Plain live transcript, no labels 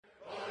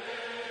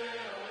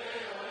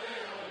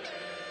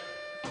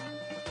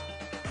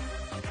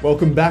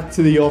Welcome back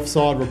to the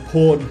Offside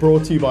Report,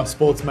 brought to you by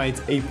Sportsmate's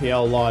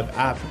EPL Live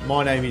app.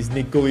 My name is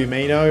Nick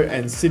Guglielmino,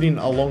 and sitting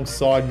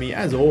alongside me,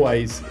 as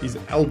always, is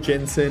Al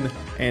Jensen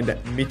and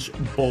Mitch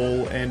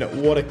Ball. And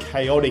what a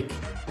chaotic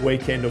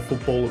weekend of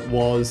football it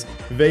was.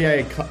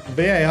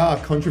 VAR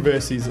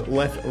controversies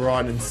left,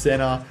 right and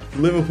centre.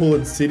 Liverpool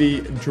and City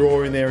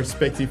draw in their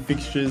respective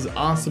fixtures.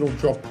 Arsenal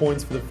drop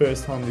points for the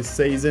first time this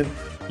season.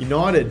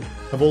 United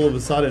have all of a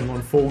sudden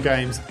won 4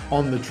 games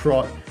on the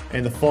trot.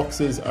 And the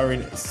Foxes are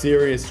in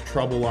serious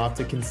trouble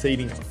after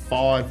conceding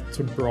 5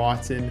 to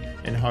Brighton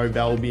and Hove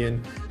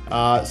Albion.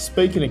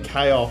 Speaking of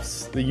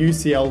chaos, the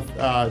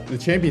UCL, the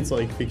Champions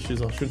League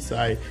fixtures, I should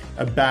say,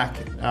 are back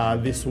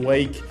this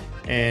week.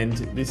 And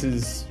this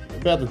is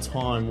about the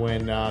time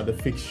when the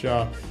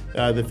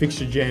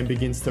fixture jam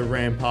begins to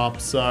ramp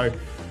up. So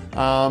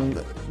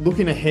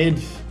looking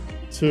ahead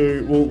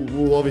to,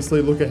 we'll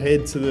obviously look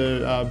ahead to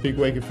the big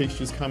week of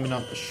fixtures coming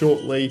up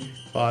shortly.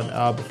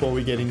 But before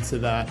we get into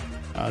that,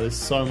 there's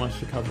so much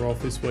to cover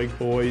off this week,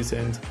 boys,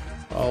 and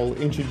I'll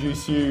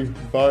introduce you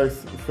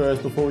both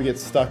first before we get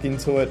stuck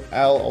into it.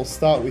 Al, I'll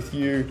start with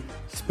you.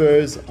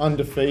 Spurs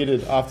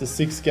undefeated after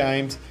 6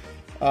 games.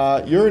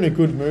 You're in a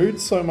good mood,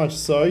 so much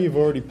so you've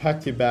already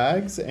packed your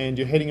bags and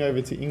you're heading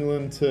over to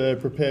England to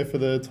prepare for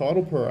the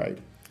title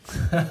parade.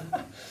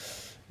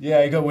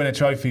 Yeah, you got to win a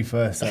trophy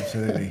first,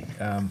 absolutely.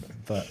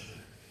 But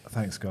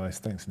thanks, guys.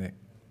 Thanks, Nick.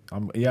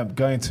 I'm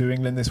going to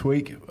England this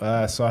week,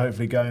 so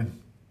hopefully go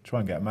and try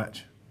and get a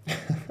match.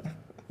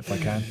 If I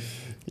can.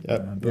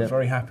 But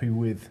very happy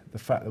with the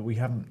fact that we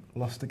haven't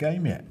lost a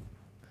game yet.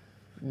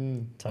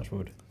 Touch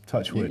wood.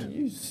 Touch wood.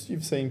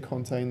 You've seen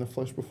Conte in the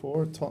flesh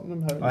before at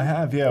Tottenham, haven't you? I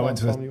have, yeah. I went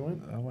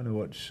to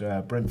watch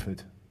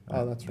Brentford.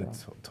 That's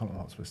right. Tottenham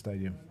Hotspur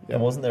Stadium. Yeah.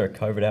 And wasn't there a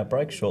COVID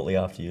outbreak shortly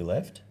after you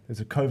left?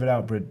 There's a COVID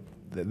outbreak.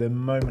 The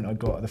moment I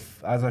got,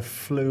 as I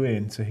flew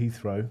in to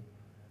Heathrow,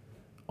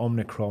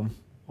 Omicron,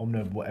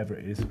 whatever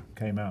it is,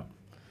 came out.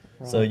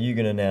 Right. So you're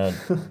going to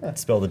now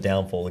spell the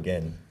downfall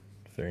again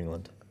for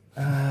England?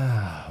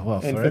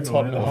 Well, and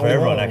for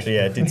everyone, actually,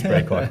 yeah, it did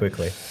spread quite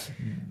quickly.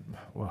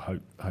 Well,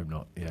 hope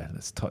not. Yeah,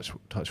 let's touch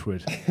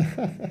wood.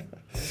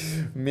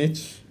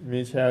 Mitch,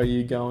 how are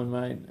you going,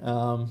 mate?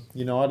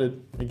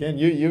 United again.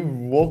 You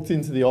walked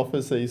into the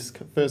office these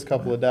first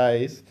couple of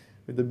days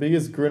with the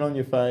biggest grin on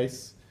your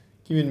face,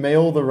 giving me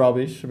all the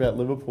rubbish about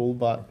Liverpool,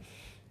 but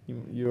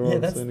you're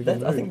obviously in a good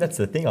mood. I think that's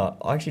the thing. I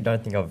actually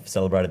don't think I've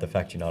celebrated the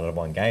fact United have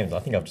won games. I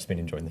think I've just been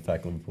enjoying the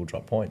fact Liverpool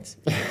dropped points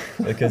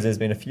because there's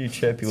been a few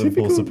chirpy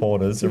Liverpool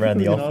supporters around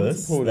the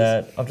office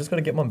that I've just got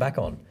to get one back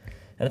on.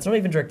 And it's not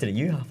even directed at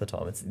you half the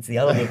time. It's the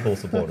other Liverpool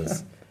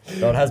supporters.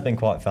 So it has been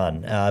quite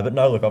fun. But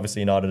no, look,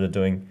 obviously United are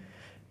doing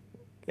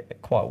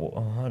quite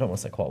well. I don't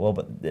want to say quite well,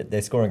 but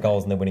they're scoring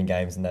goals and they're winning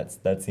games, and that's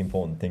the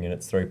important thing, and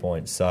it's 3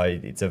 points. So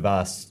it's a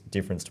vast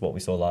difference to what we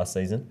saw last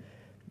season.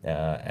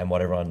 And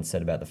what everyone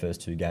said about the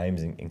first 2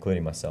 games,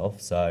 including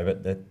myself.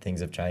 But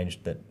things have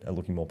changed that are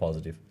looking more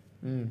positive.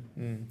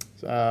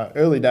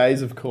 Early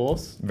days, of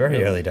course.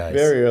 Very early days.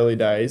 Very early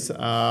days.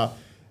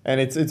 And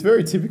it's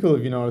very typical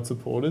of United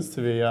supporters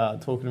to be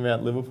talking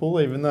about Liverpool,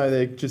 even though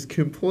they're just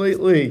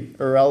completely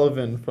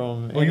irrelevant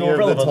from any of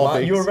the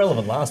topics. You were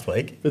relevant last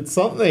week. But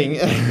something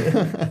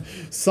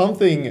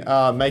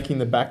making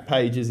the back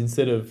pages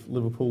instead of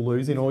Liverpool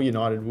losing or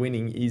United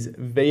winning is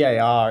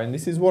VAR. And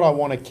this is what I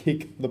want to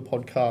kick the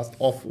podcast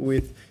off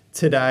with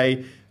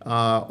today.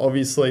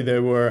 Obviously,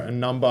 there were a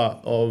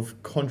number of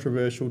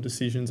controversial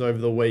decisions over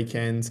the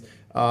weekend.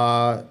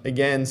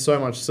 Again, so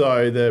much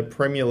so, the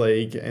Premier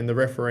League and the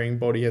refereeing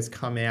body has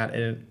come out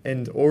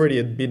and already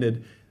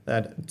admitted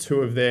that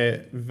 2 of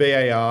their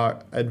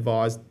VAR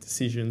advised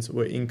decisions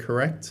were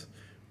incorrect.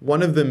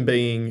 One of them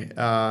being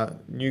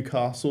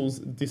Newcastle's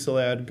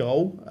disallowed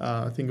goal.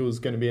 I think it was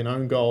going to be an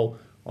own goal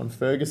on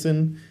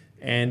Ferguson.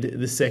 And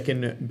the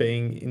second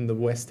being in the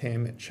West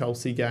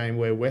Ham-Chelsea game,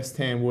 where West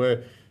Ham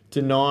were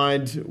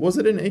denied, was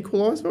it an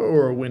equaliser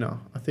or a winner?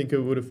 I think it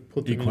would have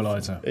put them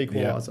Equaliser.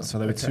 Equaliser. Yeah. So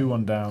they were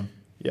 2-1 down.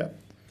 Yeah.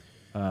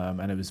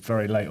 And it was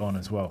very late on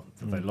as well.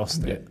 They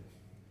lost it.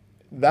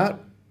 That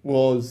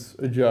was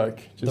a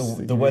joke.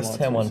 The West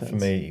Ham one for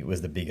me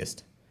was the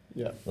biggest.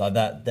 Yeah. Like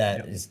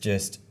that is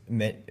just,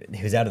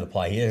 he was out of the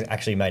play. He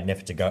actually made an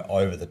effort to go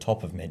over the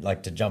top of Mendy,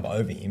 like to jump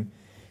over him.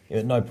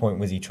 At no point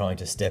was he trying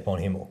to step on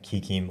him or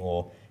kick him,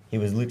 or he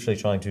was literally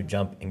trying to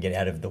jump and get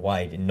out of the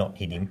way and not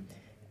hit him.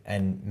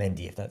 And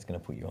Mendy, if that's going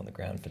to put you on the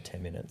ground for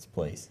 10 minutes,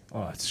 please.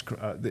 Oh, it's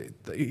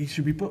he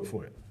should be booked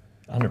for it.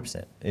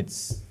 100%.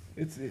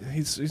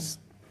 He's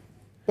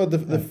but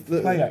the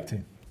play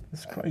acting.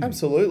 It's crazy.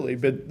 Absolutely,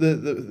 but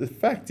the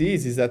fact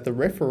is that the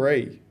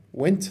referee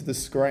went to the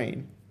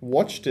screen,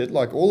 watched it,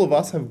 like all of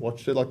us have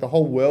watched it, like the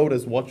whole world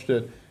has watched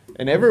it,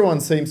 and everyone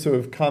seems to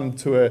have come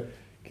to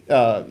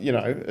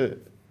the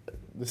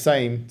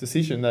same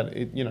decision that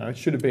it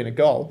should have been a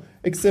goal,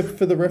 except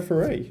for the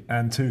referee.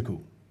 And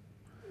Tuchel.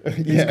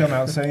 He's come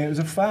out saying it was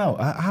a foul.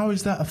 How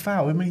is that a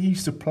foul? I mean, he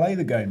used to play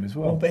the game as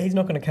well. But he's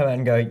not going to come out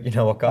and go, you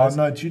know what, guys?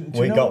 Oh, no, do you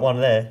we know got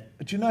one there.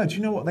 Do you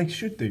know what they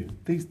should do?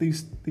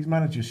 These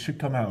managers should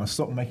come out and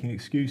stop making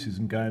excuses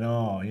and going,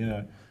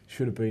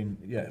 should have been,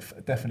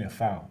 definitely a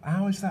foul.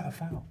 How is that a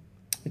foul?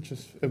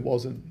 It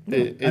wasn't. No.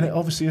 And it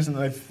obviously isn't.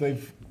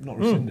 They've not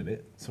rescinded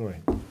it.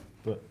 Sorry,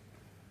 but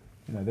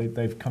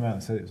they've come out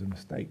and said it was a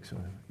mistake. So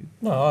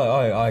no,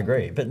 I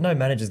agree. But no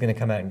manager's going to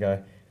come out and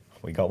go,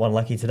 we got one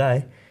lucky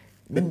today.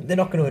 They're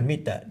not going to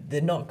admit that.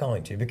 They're not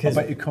going to because.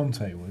 I bet you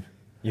Conte would.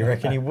 You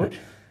reckon he would?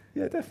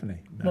 Yeah,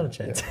 definitely. Not a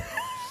chance. Yeah.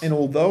 And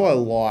although I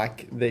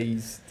like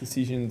these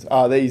decisions,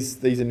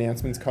 these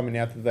announcements coming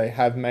out that they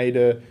have made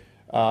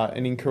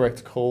an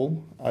incorrect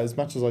call, as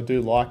much as I do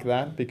like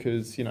that,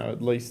 because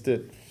at least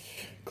it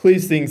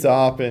clears things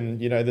up and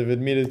they've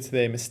admitted to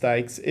their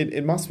mistakes.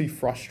 It must be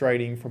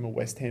frustrating from a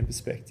West Ham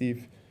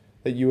perspective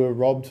that you were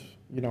robbed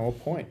a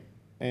point,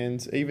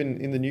 and even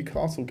in the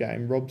Newcastle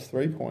game robbed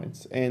 3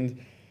 points.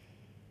 And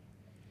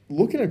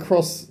looking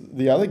across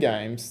the other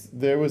games,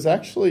 there was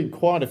actually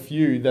quite a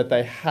few that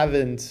they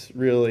haven't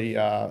really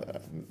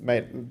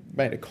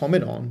made a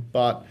comment on,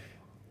 but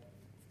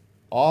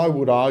I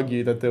would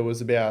argue that there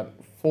was about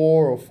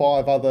 4 or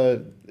 5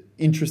 other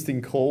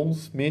interesting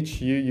calls.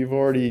 Mitch, you've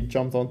already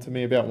jumped onto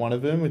me about one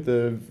of them with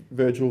the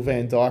Virgil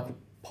van Dijk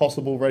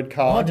possible red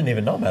card. Oh, I didn't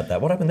even know about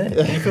that. What happened there?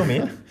 Can you fill me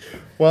in?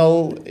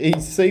 Well,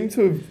 he seemed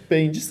to have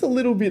been just a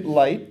little bit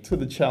late to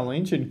the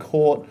challenge and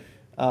caught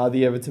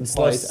the Everton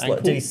player's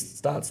ankle. Did he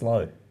start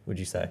slow, would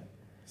you say?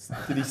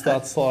 Did he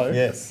start slow?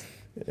 Yes.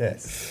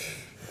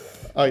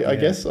 I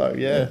guess so,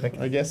 yeah. Okay.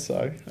 I guess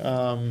so.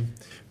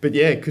 But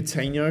yeah,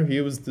 Coutinho,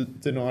 he was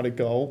denied a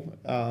goal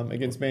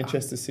against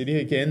Manchester City.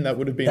 Again, that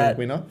would have been a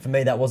winner. For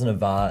me, that wasn't a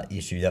VAR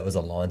issue. That was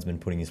a linesman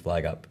putting his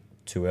flag up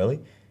too early.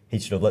 He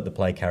should have let the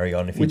play carry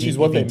on. Which is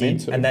what they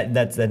meant to. And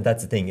that's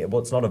the thing.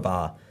 It's not a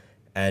VAR.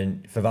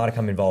 And for VAR to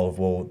come involved,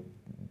 well,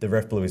 the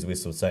ref blew his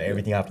whistle, so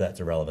everything after that's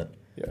irrelevant.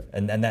 Yeah.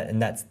 And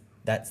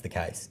that's the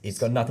case. It's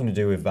got nothing to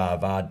do with VAR.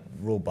 VAR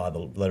ruled by the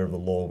letter of the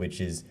law, which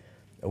is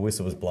a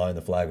whistle was blown,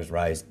 the flag was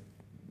raised.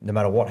 No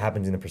matter what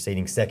happens in the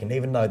preceding second,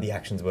 even though the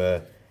actions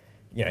were,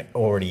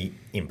 already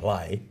in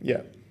play.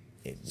 Yeah.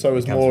 So it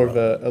was more of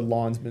a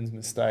linesman's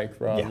mistake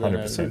rather than a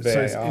VAR.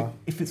 So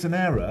if it's an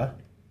error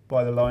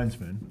by the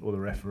linesman or the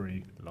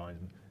referee,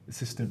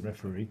 assistant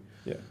referee,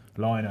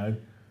 lino.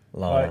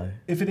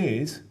 If it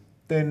is,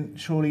 then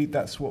surely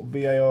that's what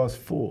VAR's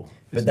for.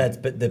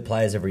 But the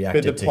players have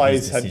reacted to his decision. But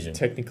the players had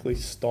technically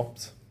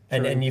stopped.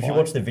 And if you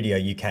watch the video,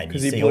 you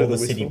see all the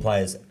City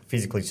players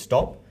physically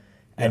stop.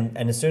 And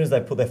as soon as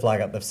they put their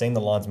flag up, they've seen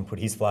the linesman put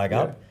his flag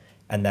up,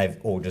 and they've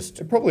all just...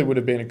 It probably would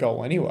have been a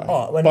goal anyway.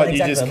 Oh, well, but exactly.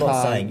 you just I'm can't...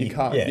 not saying... You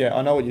can't. Yeah,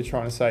 I know what you're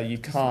trying to say. You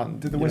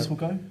can't... Did the whistle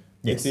go?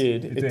 Yes. It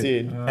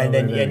did. And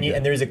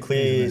there is a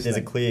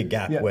clear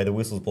gap where the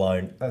whistle's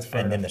blown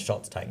and then the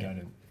shot's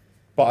taken.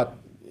 But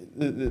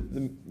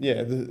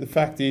the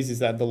fact is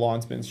that the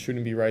linesmen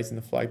shouldn't be raising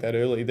the flag that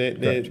early.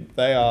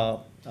 They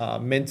are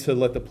meant to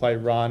let the play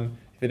run.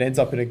 If it ends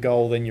up in a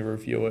goal, then you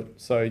review it.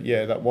 So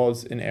that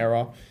was an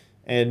error,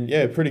 and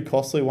pretty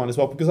costly one as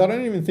well, because I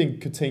don't even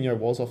think Coutinho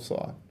was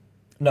offside.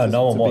 No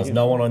one was.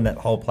 No one on that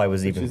whole play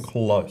was even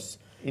close.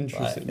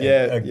 Interesting. Right?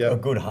 A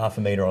good half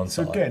a metre onside.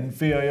 So again,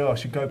 VAR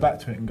should go back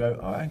to it and go,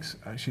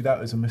 actually that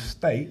was a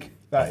mistake.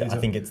 I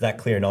think it's that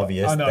clear and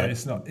obvious. I know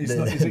it's not. Is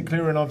it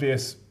clear and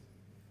obvious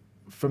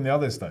from the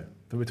others though?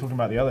 That we're talking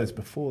about the others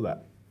before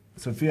that.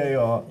 So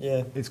VAR,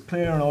 it's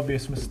clear and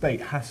obvious mistake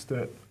has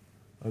to,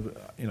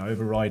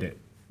 override it.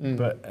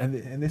 But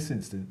in this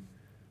instance,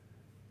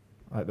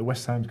 like the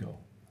West Ham's goal,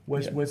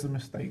 where's the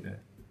mistake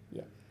there?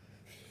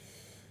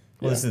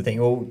 Well, this is the thing.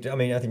 Well, I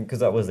mean, I think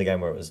because that was the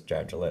game where it was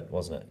Jared Gillette,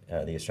 wasn't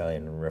it? The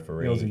Australian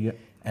referee. Aussie,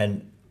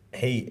 and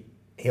he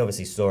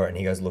obviously saw it and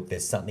he goes, look,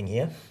 there's something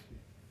here.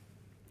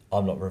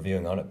 I'm not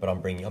reviewing on it, but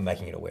I'm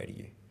making it aware to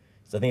you.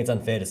 So I think it's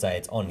unfair to say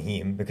it's on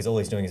him because all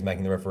he's doing is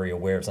making the referee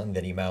aware of something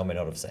that he may or may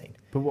not have seen.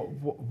 But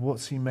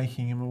what's he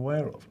making him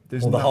aware of?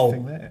 There's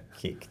nothing there.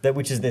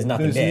 There's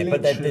nothing there.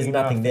 But there's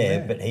nothing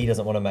there. But he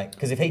doesn't want to make,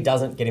 because if he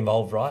doesn't get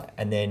involved, right,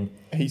 and then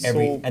it's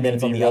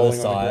on the other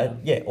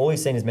side. All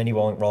he's seen is Mendy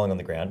rolling on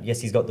the ground. Yes,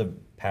 he's got the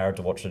power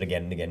to watch it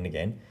again and again and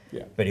again.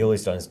 Yeah. But he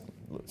always does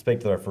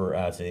speak to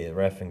the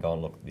ref and go,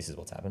 look, this is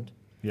what's happened.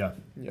 Yeah.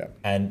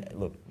 And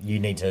look,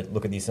 you need to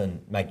look at this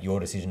and make your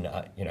decision.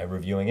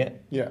 Reviewing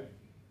it. Yeah.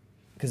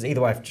 Because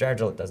either way, if Jared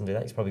Gillette doesn't do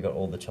that, he's probably got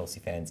all the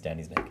Chelsea fans down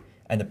his neck.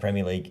 And the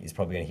Premier League is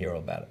probably going to hear all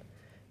about it.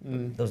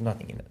 There was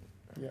nothing in it.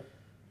 Yeah.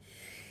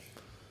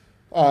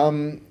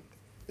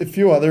 A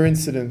few other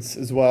incidents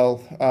as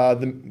well.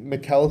 The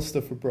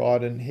McAllister for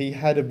Brighton, he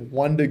had a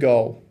wonder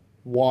goal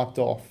wiped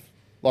off.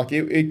 Like,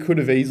 it could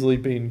have easily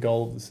been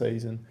goal of the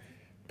season.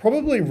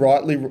 Probably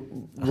rightly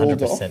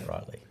ruled off. 100%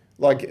 rightly.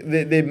 Like,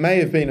 there may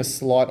have been a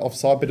slight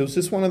offside, but it was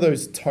just one of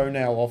those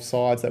toenail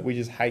offsides that we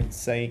just hate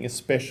seeing,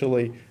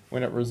 especially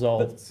when it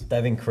results. But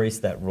they've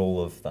increased that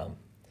rule of thumb.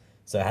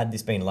 So had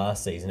this been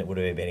last season, it would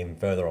have been even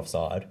further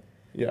offside.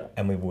 Yeah.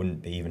 And we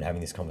wouldn't be even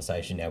having this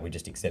conversation now. We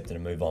just accept it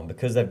and move on.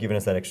 Because they've given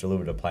us that extra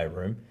little bit of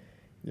playroom,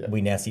 we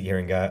now sit here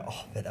and go,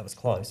 that was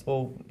close.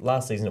 Well,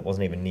 last season it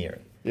wasn't even near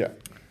it. Yeah.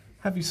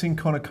 Have you seen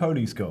Connor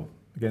Cody's goal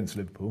against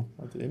Liverpool.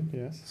 I did,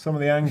 yes. Some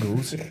of the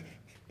angles,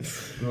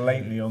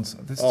 blatantly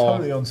onside. It's Oh.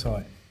 totally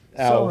onside.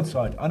 Ow. So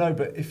onside. I know,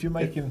 but if you're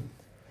making...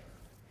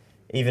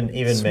 Even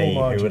Small me, who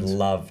would margins.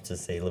 love to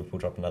see Liverpool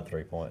drop another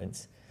 3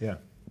 points, Yeah.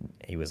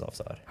 he was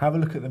offside. Have a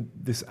look at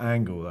this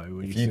angle, though.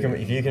 Where If see you can,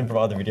 it. if you can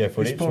provide the video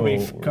footage, It's probably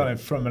we'll- kind of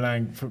from an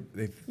angle...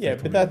 Yeah,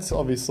 but that's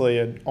obviously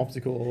an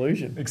optical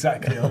illusion.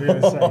 Exactly, I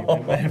was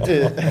going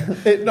to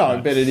say.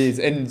 No, but it is.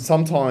 And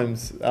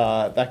sometimes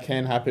that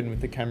can happen with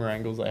the camera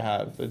angles they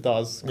have. It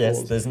does yes,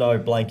 cause... there's no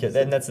blanket.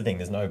 Then that's the thing.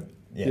 There's no.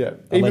 Yeah. Yeah,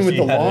 Unless even with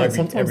you the had lines, every-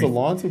 sometimes every- the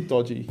lines look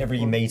dodgy.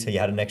 Every meter, you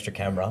had an extra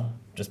camera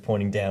just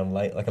pointing down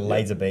like a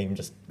laser beam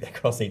just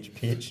across each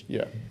pitch.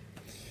 Yeah.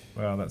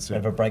 Well, that's And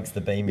it. if it breaks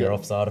the beam, you're Yeah.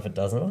 offside. If it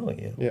doesn't, oh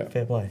yeah, Yeah.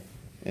 fair play.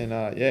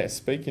 And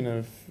speaking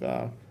of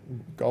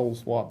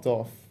goals wiped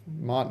off,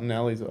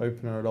 Martinelli's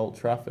opener at Old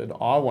Trafford,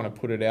 I want to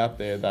put it out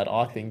there that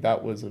I think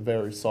that was a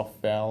very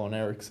soft foul on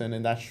Eriksen,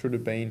 and that should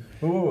have been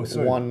Whoa,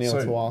 so- 1-0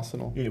 so to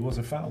Arsenal. It was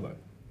a foul, though.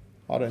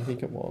 I don't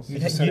think it was. You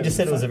You just just said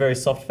said it was a very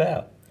soft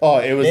foul. Oh,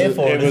 it was.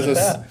 Therefore, It was a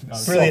foul.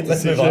 soft Brilliant.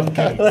 Let's move on.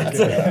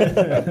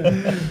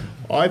 decision.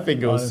 I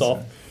think it was Honestly.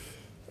 soft.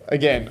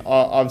 Again,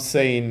 I've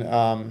seen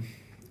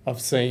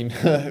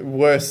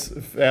worse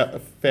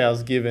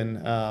fouls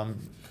given.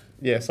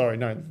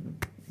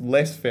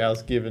 Less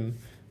fouls given,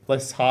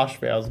 less harsh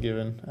fouls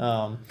given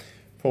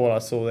for what I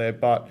saw there.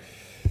 But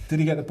Did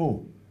he get the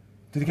ball?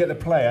 Did he get the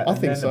player? I and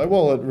think then so. the-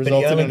 Well, it But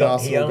resulted in an he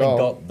Arsenal only goal.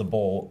 got the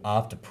ball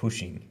after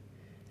pushing.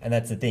 And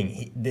that's the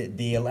thing.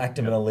 The act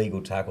of an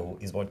illegal tackle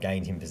is what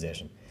gained him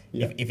possession.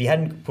 Yeah. If he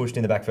hadn't pushed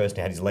in the back first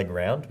and had his leg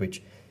around,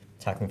 which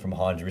tackling from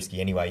behind is risky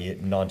anyway,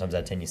 9 times out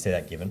of 10 you see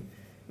that given,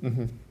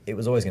 it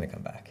was always going to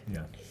come back.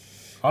 Yeah.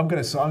 I'm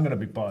gonna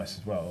be biased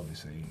as well,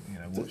 obviously. You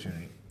know, watching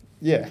it.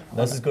 Yeah.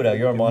 This is good, Al.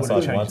 You're on It my would've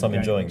side changed once. the I'm game.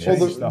 enjoying It this. Well,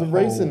 changed the whole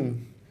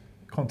reason.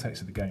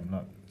 context of the game,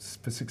 like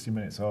for 60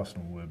 minutes,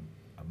 Arsenal were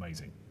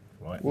amazing,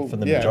 right? Well, For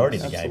the yeah, majority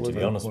of the game, to absolutely.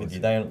 be honest with you.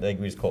 They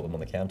just caught them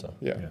on the counter.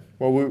 Yeah. Yeah.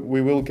 Well,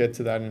 we will get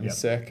to that in Yeah. a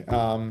sec.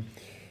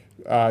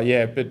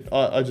 But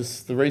I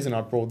just the reason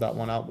I brought that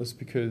one up was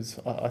because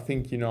I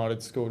think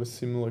United scored a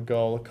similar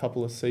goal a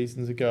couple of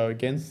seasons ago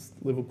against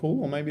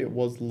Liverpool, or maybe it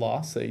was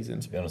last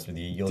season. To be honest with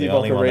you, you're Divock the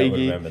only one that would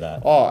Origi. remember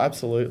that. Oh,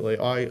 absolutely.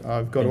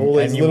 I've got And- all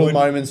these and you little would-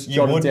 moments You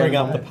jotted would down. bring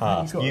up in the my-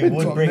 past. You've You got-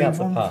 would bring up move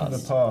the on from past.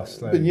 the past,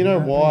 though. But you know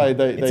why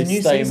they It's a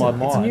new stay in my season.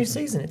 mind? It's a new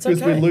season. It's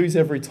Because okay. we lose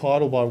every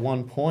title by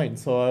 1 point,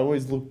 so I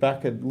always look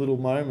back at little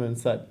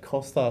moments that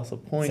cost us a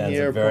point Sounds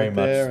here, a very point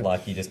there. much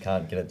like you just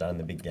can't get it done in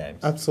the big games.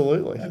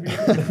 Absolutely.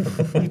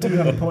 You do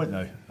have a point,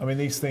 though. I mean,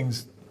 these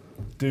things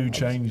do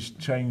change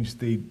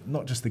the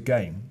not just the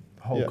game,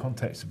 the whole Yeah.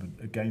 context of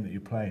a game that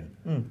you're playing,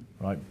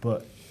 right?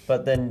 But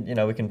But then,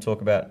 we can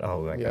talk about...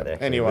 Oh, we won't Yeah, go there.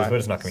 anyway. We're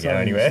just not going to So go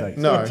many anywhere.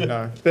 mistakes.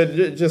 No.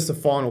 But just a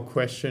final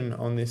question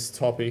on this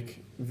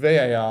topic.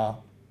 VAR,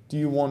 do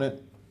you want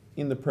it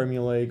in the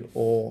Premier League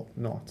or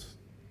not?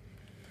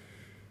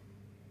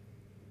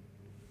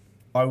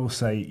 I will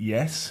say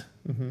yes,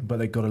 Mm-hmm. but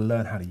they've got to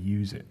learn how to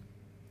use it,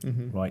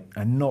 right?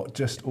 And not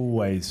just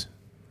always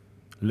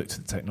look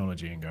to the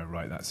technology and go,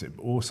 right, that's it.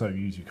 But also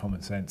use your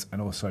common sense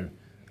and also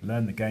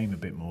learn the game a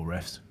bit more,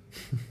 refs.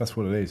 That's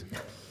what it is.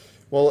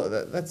 Well,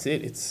 that's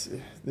it. It's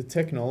the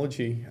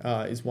technology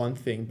is one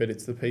thing, but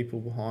it's the people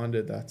behind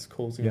it that's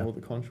causing Yeah. all the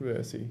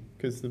controversy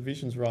because the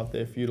vision's right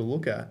there for you to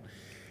look at.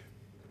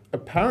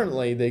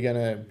 Apparently, they're going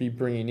to be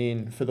bringing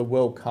in for the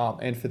World Cup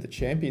and for the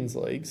Champions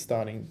League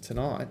starting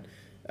tonight.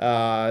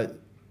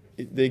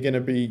 They're going to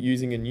be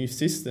using a new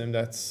system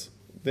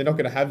they're not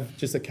going to have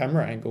just a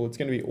camera angle. It's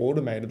going to be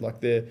automated,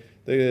 like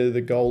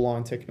the goal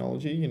line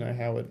technology. You know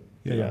how it,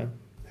 Yeah.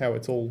 how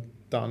it's all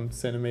done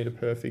centimeter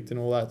perfect and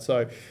all that.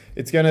 So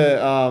it's going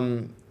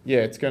to,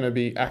 it's going to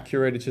be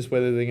accurate. It's just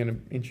whether they're going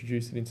to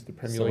introduce it into the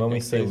Premier So League when we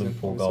next see a season.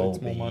 Liverpool Obviously, goal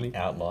it's more be money.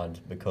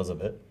 outlined because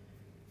of it,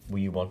 will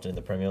you want it in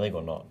the Premier League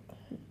or not?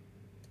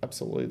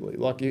 Absolutely.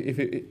 Like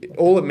if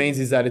all it means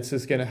is that it's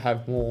just going to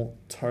have more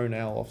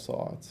toenail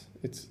offsides.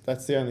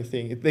 That's the only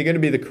thing. They're going to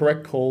be the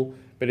correct call,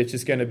 but it's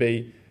just going to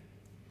be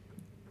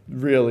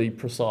really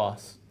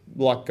precise,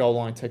 like goal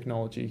line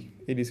technology.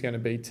 It is going to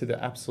be to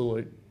the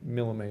absolute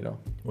millimeter.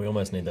 We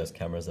almost need those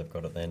cameras they've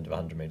got at the end of a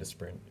 100-metre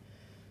sprint.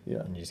 Yeah.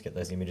 And you just get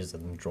those images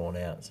of them drawn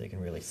out so you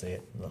can really see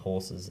it. And the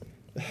horses.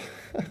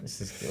 Let's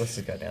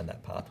just go down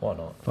that path. Why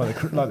not?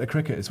 Like the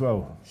cricket as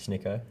well.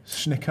 Schnicko.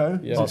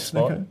 Schnicko? Yeah. Is Hot it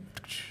spot. Schnicko?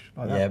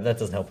 Like that. Yeah, but that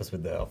doesn't help us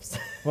with the offs.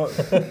 Well,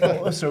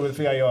 also with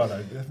VAR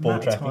though, the Ball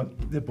amount of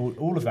tracking. time,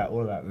 all of that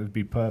would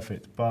be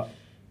perfect. But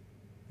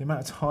the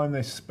amount of time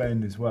they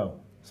spend as well.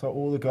 So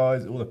all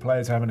the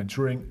players having a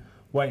drink,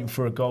 waiting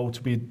for a goal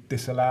to be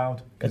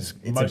disallowed because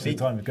It's most a big- of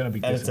the time it's going to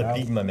be And it's a disallowed.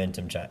 big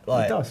momentum change.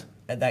 Like, does.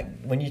 At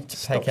that, when you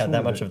Stops take out all that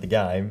of much it. of the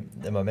game,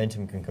 the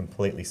momentum can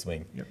completely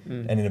swing. Yep.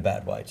 And in a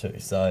bad way too.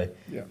 So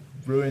Yeah.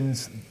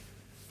 Ruins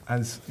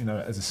as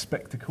a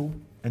spectacle,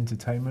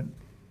 entertainment.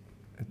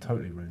 It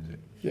totally ruins it.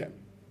 Yeah.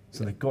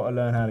 So they've got to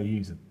learn how to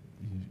use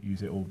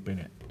it or bin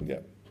it.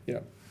 Yeah.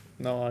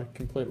 No, I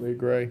completely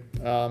agree.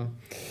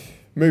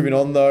 Moving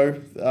on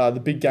though,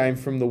 the big game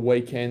from the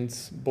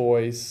weekend,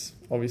 boys.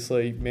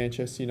 Obviously,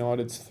 Manchester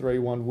United's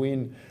 3-1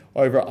 win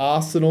over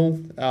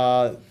Arsenal.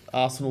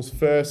 Arsenal's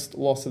first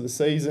loss of the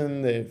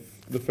season.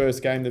 The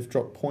first game they've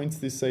dropped points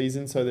this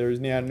season, so there is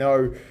now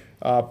no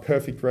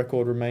perfect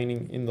record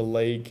remaining in the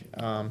league.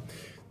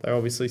 They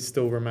obviously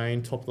still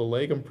remain top of the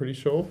league, I'm pretty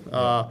sure.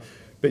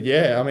 But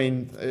yeah, I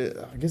mean,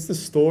 I guess the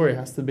story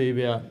has to be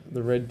about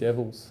the Red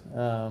Devils.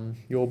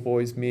 Your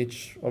boys,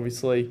 Mitch,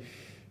 obviously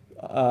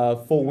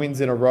 4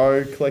 wins in a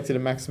row, collected a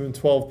maximum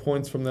 12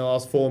 points from their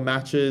last 4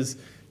 matches.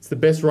 It's the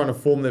best run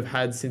of form they've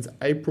had since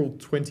April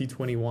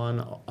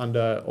 2021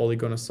 under Ole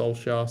Gunnar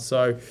Solskjaer.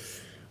 So,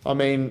 I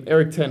mean,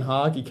 Erik ten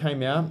Hag, he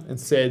came out and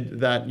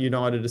said that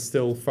United are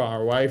still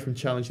far away from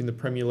challenging the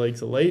Premier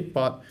League's elite,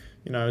 but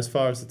you know, as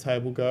far as the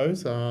table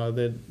goes,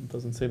 it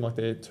doesn't seem like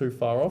they're too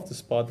far off,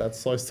 despite that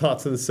slow start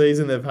to the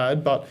season they've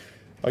had. But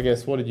I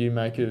guess, what did you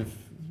make of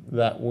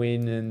that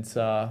win? And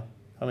I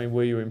mean,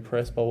 were you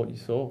impressed by what you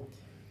saw?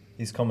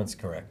 His comment's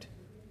correct.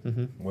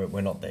 Mm-hmm.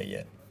 We're not there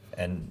yet,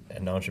 and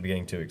no one should be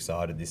getting too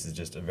excited. This is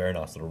just a very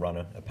nice little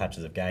runner of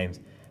patches of games.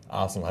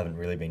 Arsenal haven't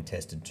really been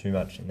tested too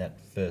much in that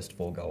first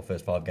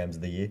 5 games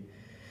of the year.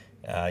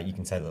 You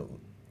can say that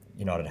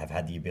United have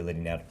had the ability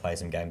now to play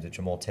some games which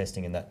are more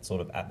testing in that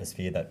sort of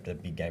atmosphere, that the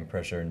big game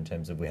pressure in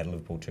terms of we had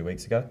Liverpool 2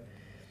 weeks ago.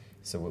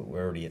 So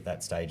we're already at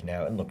that stage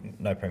now. And look,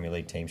 no Premier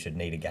League team should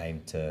need a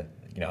game to,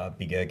 a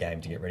bigger game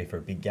to get ready for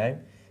a big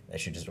game. They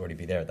should just already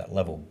be there at that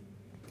level.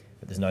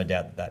 But there's no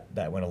doubt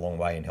that went a long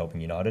way in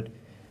helping United.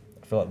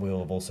 I feel like we'll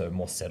have also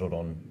more settled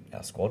on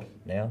our squad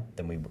now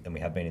than we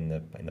have been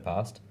in the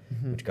past,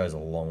 which goes a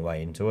long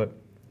way into it.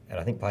 And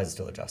I think players are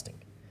still adjusting.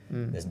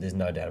 There's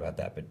no doubt about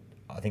that. But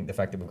I think the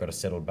fact that we've got a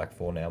settled back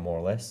four now, more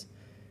or less,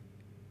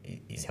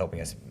 is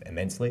helping us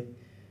immensely.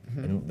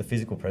 And the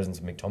physical presence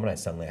of McTominay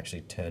suddenly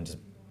actually turned to,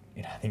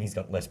 I think he's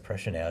got less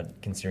pressure now,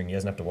 considering he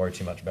doesn't have to worry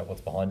too much about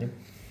what's behind him.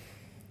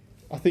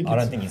 I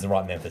don't think he's the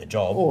right man for the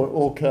job.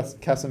 Or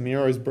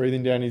Casemiro's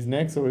breathing down his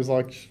neck, so he's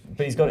like...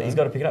 But he's got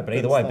to pick it up. But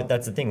either way, but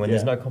that's the thing. When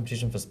there's no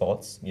competition for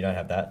spots, you don't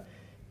have that.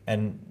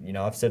 And,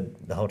 I've said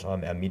the whole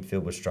time our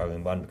midfield was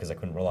struggling, one, because I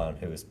couldn't rely on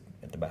who was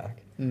at the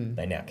back.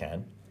 They now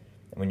can.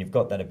 And when you've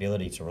got that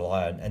ability to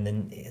rely on... And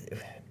then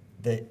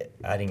the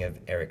adding of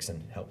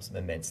Eriksen helps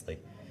immensely.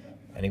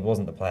 And he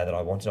wasn't the player that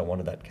I wanted. I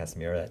wanted that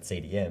Casemiro, that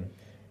CDM.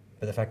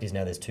 But the fact is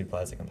now there's 2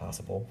 players that can pass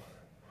the ball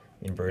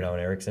in Bruno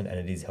and Eriksen, and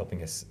it is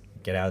helping us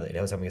get out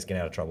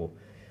of trouble.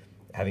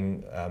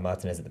 Having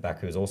Martinez at the back,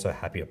 who is also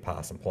happy to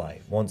pass and play,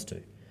 wants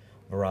to.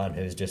 Varane,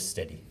 who's just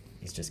steady.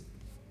 He's just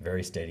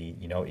very steady.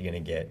 You know what you're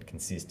going to get,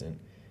 consistent.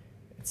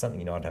 It's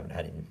something I haven't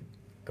had in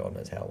God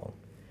knows how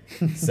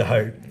long.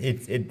 So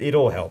it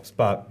all helps,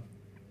 but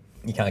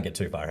you can't get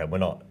too far ahead. We're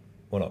not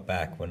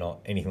back. We're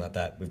not anything like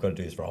that. We've got to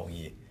do this for a whole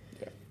year.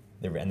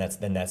 Yeah. And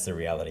that's the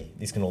reality.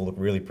 This can all look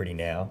really pretty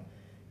now.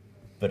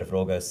 But if it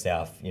all goes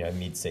south,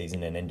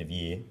 mid-season and end of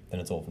year, then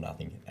it's all for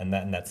nothing. And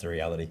that's the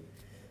reality.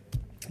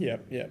 Yeah,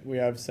 we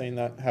have seen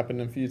that happen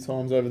a few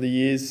times over the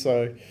years,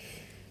 so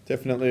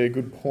definitely a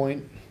good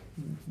point.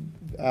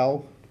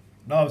 Al?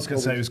 No, I was going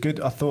to say it was good.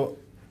 I thought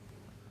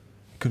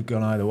it could have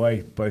gone either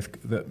way.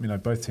 Both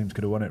teams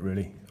could have won it,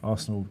 really.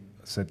 Arsenal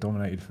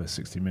dominated for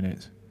 60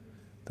 minutes.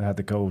 They had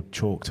the goal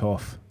chalked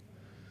off.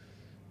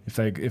 If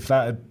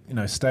that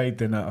had stayed,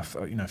 then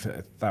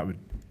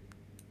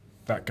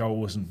that goal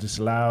wasn't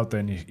disallowed,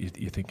 then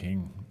you're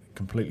thinking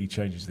completely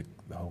changes the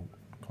whole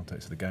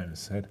context of the game.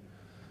 As I said,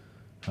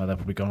 they've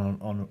probably gone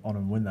on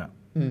and win that.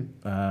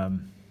 I'll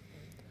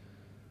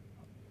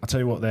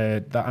tell you what,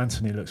 that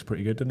Anthony looks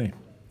pretty good, doesn't he?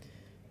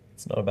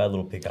 It's not a bad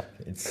little pickup.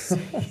 It's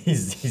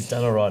he's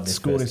done all right in his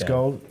Scored first his game.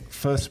 goal.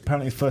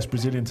 Apparently first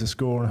Brazilian to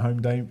score on a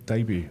home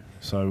debut.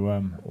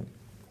 So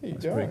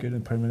that's pretty good in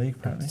the Premier League,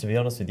 apparently. To be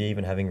honest with you,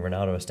 even having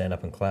Ronaldo stand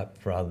up and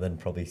clap rather than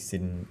probably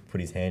sit and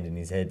put his hand in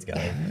his head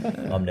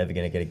going, I'm never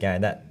going to get a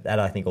game. That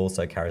I think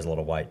also carries a lot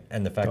of weight.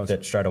 And the fact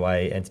that straight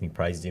away Anthony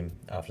praised him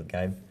after the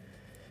game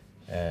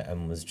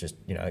and was just,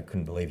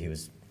 couldn't believe he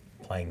was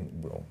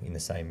playing well in the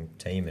same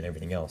team and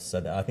everything else.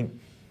 So I think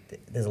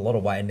there's a lot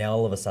of weight. And now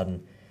all of a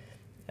sudden,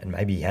 and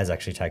maybe he has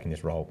actually taken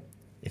this role,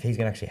 if he's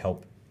going to actually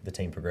help the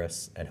team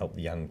progress and help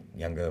the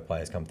younger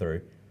players come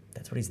through,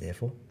 that's what he's there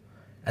for.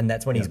 And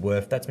that's when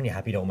that's when you're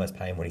happy to almost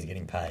pay him what he's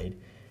getting paid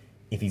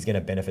if he's going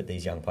to benefit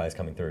these young players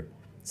coming through.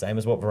 Same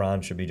as what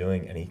Varane should be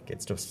doing, and he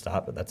gets to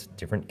start, but that's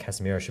different.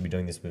 Casemiro should be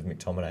doing this with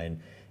McTominay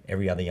and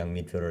every other young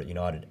midfielder at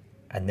United.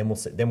 And then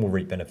we'll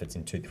reap benefits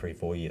in 2, 3,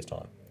 4 years'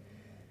 time.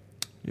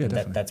 Yeah,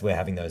 definitely. That's where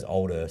having those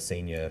older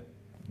senior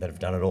that have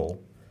done it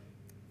all,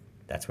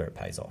 that's where it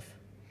pays off.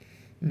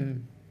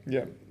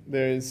 Yeah,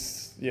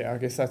 I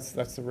guess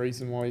that's the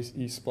reason why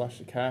you splash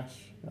the cash.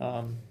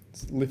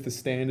 Lift the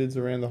standards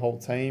around the whole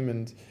team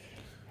and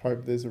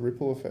hope there's a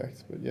ripple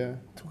effect. But yeah.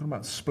 Talking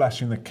about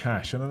splashing the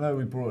cash, and I know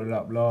we brought it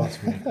up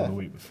last week or the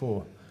week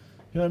before.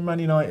 Man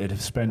United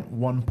have spent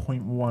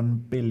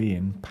 £1.1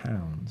 billion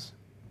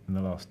in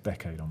the last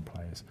decade on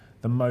players.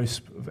 The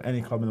most of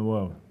any club in the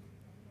world.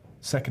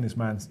 Second is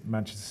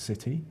Manchester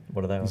City.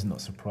 What are they on? It's not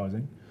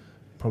surprising.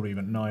 probably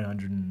even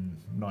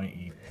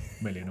 990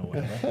 million or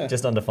whatever.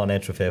 Just under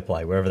financial fair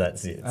play, wherever that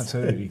sits.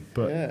 Absolutely.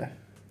 But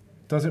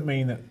does it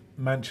mean that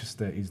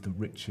Manchester is the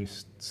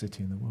richest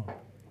city in the world?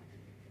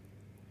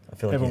 I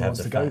feel like everyone you have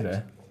wants the to go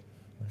fact.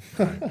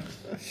 there.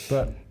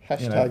 But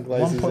Hashtag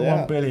Glazers 1.1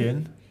 out.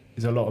 billion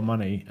is a lot of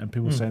money, and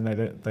people saying they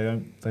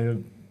don't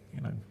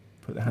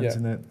put their hands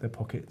in their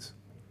pockets.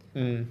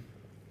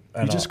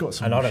 And just got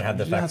some. And I don't have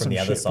the you had fact from some the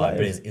other shit side,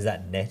 players. but is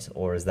that net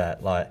or is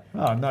that like?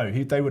 Oh no,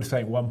 they would have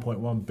taken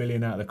 1.1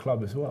 billion out of the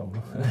club as well.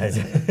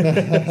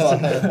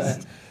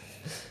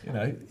 You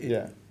know.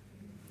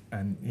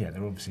 And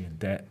they're obviously in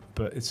debt,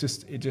 but it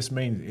just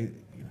means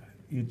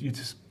you're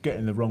just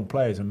getting the wrong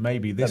players, and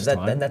maybe this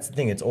time. And that's the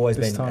thing. It's always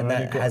been, and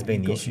that has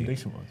been the got some issue.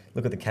 decent ones.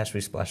 Look at the cash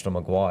we splashed on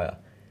Maguire.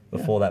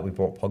 Before that, we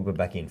brought Pogba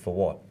back in for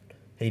what?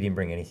 He didn't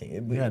bring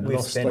anything.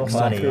 We've spent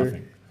money.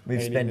 Lukaku.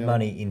 We've spent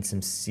money in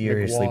some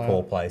seriously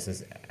poor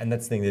places, and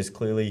that's the thing. There's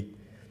clearly,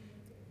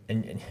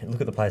 and look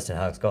at the players Ten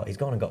Hag's got. He's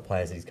gone and got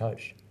players that he's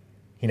coached.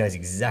 He knows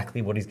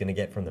exactly what he's going to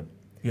get from them.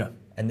 Yeah.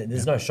 And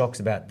there's no shocks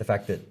about the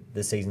fact that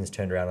the season's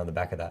turned around on the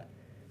back of that.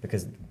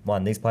 Because,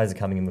 one, these players are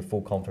coming in with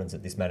full confidence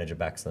that this manager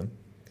backs them.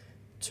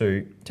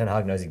 Two, Ten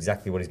Hag knows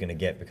exactly what he's going to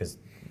get because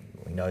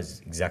he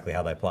knows exactly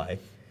how they play.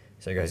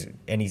 So he goes,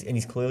 and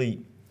he's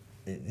clearly,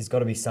 there's got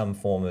to be some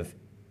form of,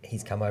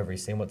 he's come over,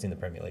 he's seen what's in the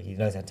Premier League, he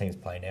knows how teams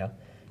play now.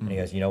 And he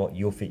goes, you know what,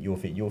 you're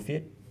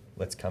fit,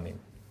 let's come in.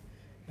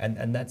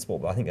 And that's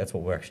what, I think that's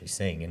what we're actually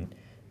seeing. And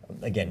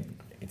again,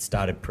 it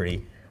started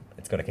pretty,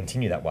 it's got to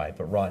continue that way.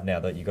 But right now,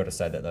 that you've got to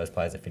say that those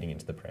players are fitting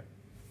into the Prem.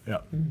 Yeah,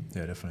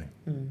 definitely.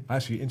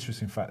 Actually,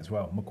 interesting fact as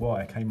well.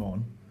 Maguire came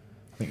on.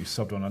 I think he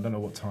subbed on. I don't know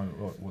what time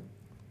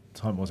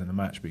it was in the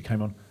match, but he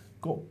came on.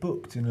 Got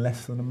booked in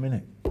less than a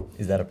minute.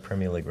 Is that a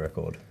Premier League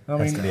record? I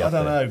mean, I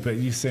don't know, but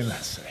you've seen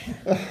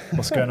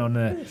what's going on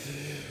there.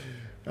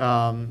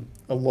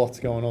 A lot's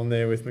going on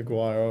there with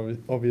Maguire,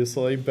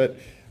 obviously. But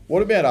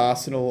what about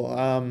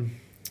Arsenal?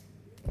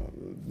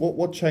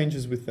 What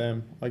changes with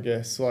them, I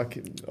guess?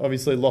 Like,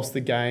 obviously lost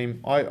the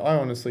game. I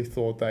honestly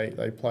thought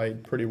they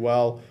played pretty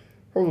well.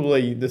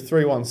 Probably the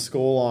 3-1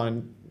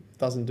 scoreline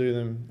doesn't do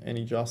them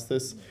any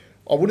justice.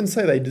 I wouldn't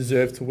say they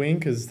deserved to win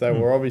because they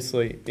were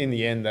obviously, in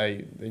the end,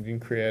 they didn't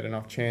create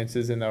enough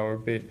chances and they were a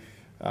bit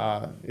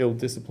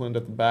ill-disciplined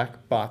at the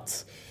back.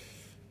 But,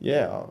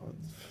 yeah. I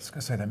was going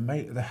to say,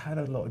 they had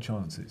a lot of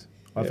chances.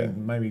 I think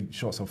maybe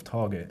shots off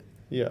target.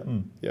 Yeah.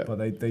 But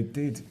they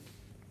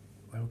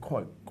were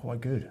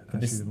quite good.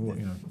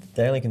 Actually,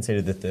 They only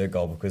conceded the third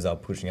goal because they were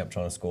pushing up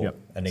trying to score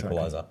an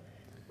equaliser.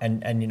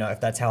 And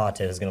if that's how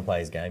Arteta's going to play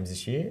his games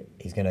this year,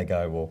 he's going to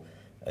go, well,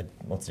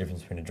 what's the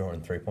difference between a draw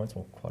and 3 points?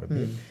 Well, quite a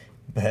bit.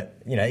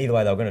 But, either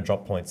way, they were going to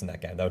drop points in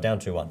that game. They were down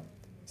 2-1.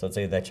 So it's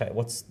either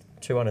what's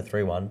 2-1 or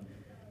 3-1?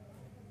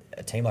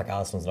 A team like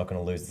Arsenal's not going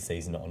to lose the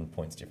season on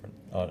points different,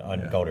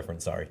 on goal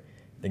difference, sorry.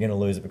 They're going to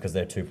lose it because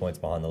they're 2 points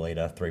behind the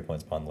leader, 3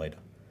 points behind the leader.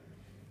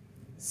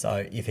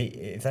 So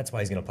if that's why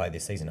he's going to play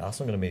this season,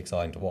 Arsenal are going to be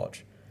exciting to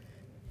watch.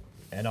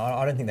 And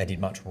I don't think they did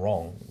much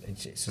wrong.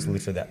 It's just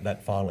literally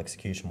that final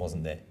execution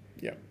wasn't there.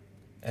 Yeah.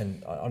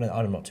 And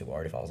I'm not too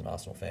worried if I was an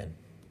Arsenal fan.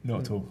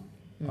 Not at all.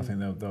 I think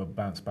they'll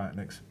bounce back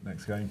next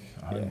game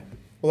at home. Yeah.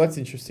 Well, that's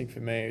interesting for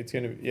me. It's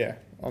going to,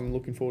 I'm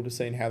looking forward to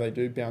seeing how they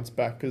do bounce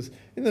back because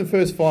in the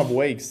first 5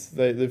 weeks,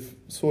 they've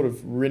sort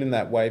of ridden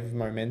that wave of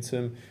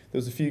momentum. There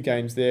was a few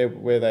games there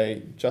where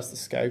they just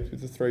escaped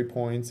with the 3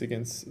 points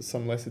against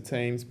some lesser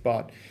teams,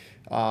 but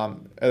are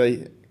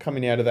they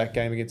coming out of that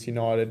game against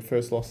United,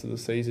 first loss of the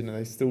season, are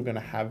they still going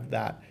to have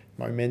that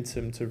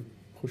momentum to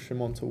push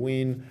them on to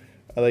win?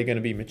 Are they going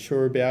to be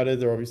mature about it?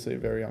 They're obviously a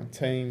very young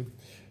team.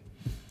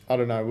 I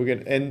don't know. We're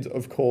going to end,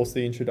 of course,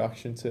 the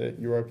introduction to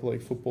Europa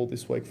League football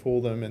this week for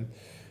them. And,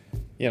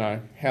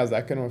 how's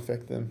that going to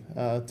affect them?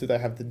 Do they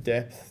have the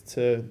depth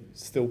to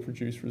still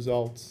produce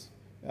results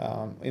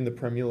in the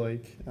Premier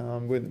League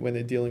when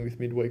they're dealing with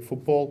midweek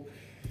football?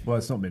 Well,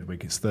 it's not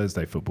midweek. It's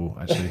Thursday football,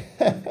 actually.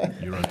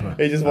 Europa.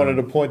 He just wanted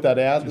to point that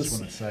out. Just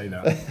want to say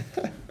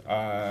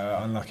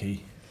that.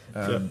 Unlucky.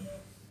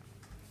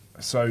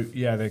 So,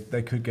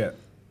 they could get...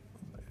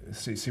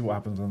 See what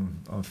happens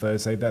on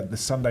Thursday. That the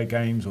Sunday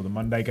games or the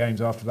Monday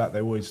games after that,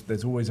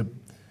 there's always a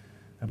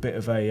bit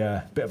of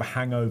a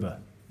hangover.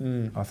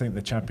 I think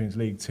the Champions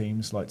League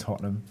teams like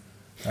Tottenham,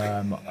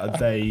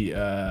 they've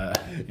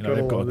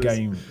got a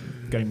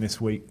game this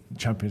week,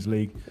 Champions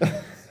League,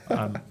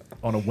 on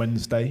a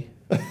Wednesday.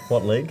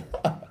 What league?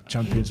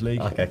 Champions League.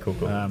 Okay, cool.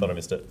 Thought I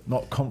missed it.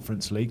 Not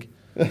Conference League.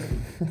 Hey,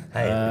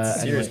 it's a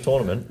serious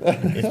tournament.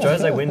 If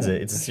Jose wins it,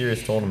 it's a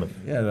serious tournament.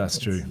 Yeah, that's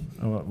true.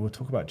 We'll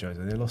talk about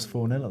Jose. They lost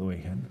 4-0 at the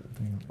weekend.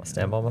 I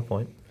stand by my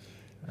point.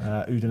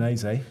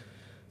 Udinese.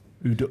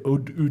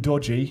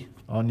 Udoji,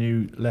 our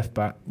new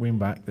wing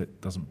back that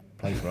doesn't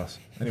play for us.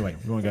 Anyway,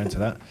 we won't go into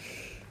that.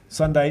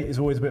 Sunday is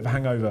always a bit of a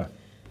hangover.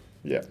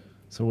 Yeah.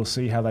 So we'll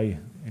see how they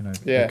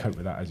cope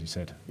with that, as you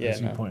said. As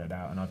you pointed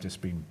out, and I've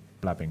just been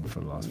blabbing for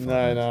the last 5 No,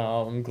 minutes.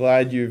 no, I'm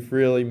glad you've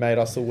really made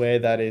us aware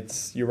that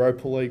it's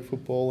Europa League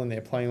football and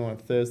they're playing on a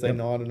Thursday Yep.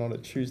 night and not a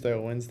Tuesday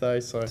or Wednesday.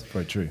 So, That's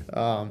very true.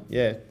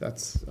 yeah,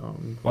 that's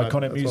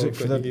Iconic music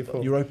for the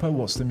Europa. Europa.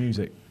 What's the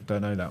music?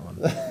 Don't know that one.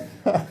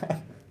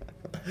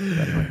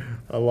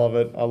 I love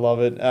it. I love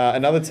it.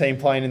 Another team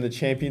playing in the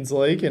Champions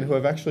League and who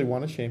have actually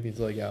won a Champions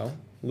League, Al,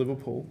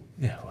 Liverpool,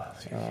 Yeah,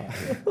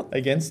 well,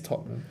 against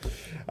Tottenham.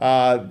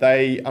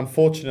 They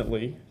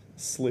unfortunately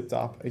slipped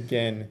up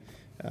again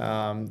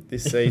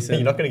this season.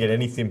 You're not going to get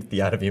any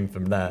sympathy out of him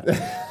from that.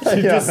 Yeah.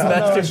 You just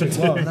smashed him for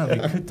two. well, no,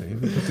 we could do.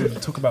 We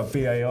could talk about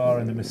VAR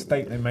and the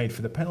mistake they made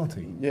for the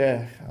penalty.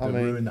 Yeah, I That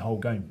mean, ruined the whole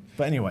game.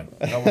 But anyway,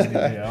 that wasn't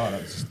VAR.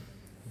 That was just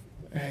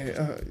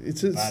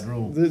it's just Bad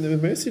rule. the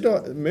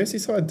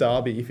Merseyside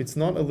derby. If it's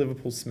not a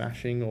Liverpool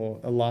smashing or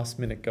a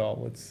last-minute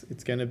goal,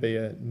 it's going to be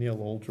a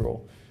 0-0 draw.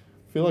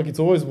 I feel like it's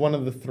always one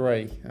of the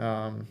three.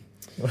 I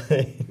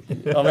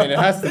mean, it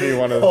has to be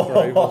one of the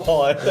three. but-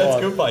 Oh, that's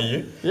good by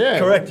you. Yeah.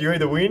 Correct. You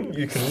either win,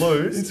 you can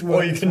lose, It's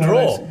or you it's can one of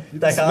draw.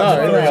 those- They are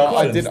No, the three I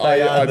options. did. They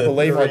I are the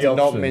believe I three did not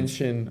options.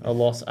 mention a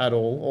loss at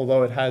all,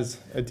 although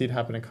it did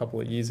happen a couple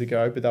of years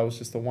ago, but that was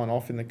just a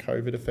one-off in the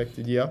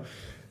COVID-affected year.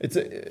 It's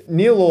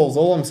nil-alls.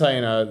 All I'm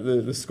saying are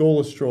the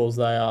scoreless draws.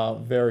 They are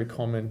very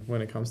common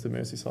when it comes to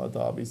Merseyside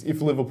derbies.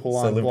 If Liverpool So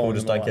aren't Liverpool blowing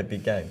just them don't away. get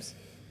big games.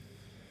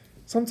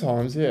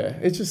 Sometimes, yeah.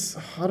 It's just,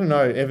 I don't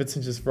know,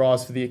 Everton just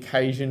rise for the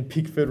occasion,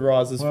 Pickford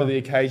rises for Well- the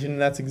occasion,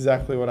 and that's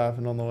exactly what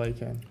happened on the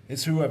weekend.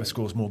 it's whoever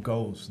scores more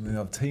goals than the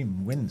other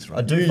team wins, right?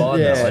 I do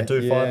find that. I Yeah, do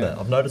yeah. find that.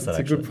 I've noticed that.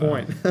 That's a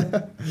actually.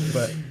 good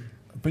point.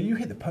 But you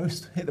hit the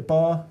post, hit the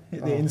bar,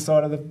 hit the Oh.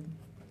 inside of the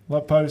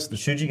post.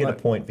 Should you get a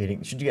Like, point for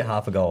hitting? Should you get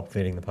half a goal for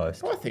hitting the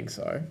post? I think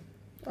so.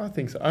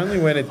 Only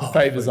when it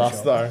favours pretty us,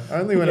 sure. though.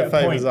 Only when get it a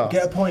point, favours us.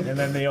 Get a point, and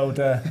then the old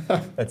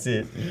That's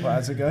it. what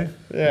does it go?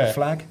 Yeah. The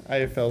flag.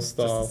 AFL Just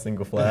style. a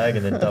single flag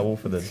and then double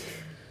for the.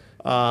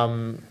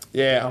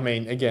 Yeah, I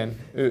mean, again,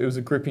 it was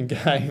a gripping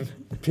game.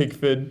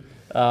 Pickford,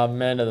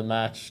 man of the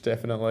match,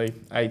 definitely.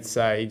 8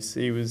 saves.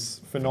 He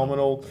was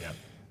phenomenal.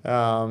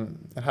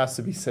 It has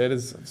to be said,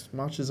 as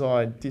much as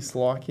I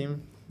dislike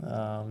him,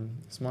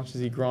 as much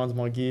as he grinds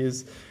my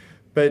gears.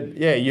 But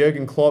yeah,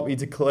 Jurgen Klopp, he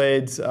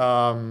declared, he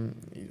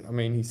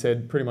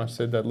pretty much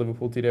said that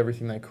Liverpool did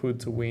everything they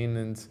could to win.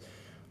 And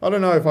I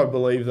don't know if I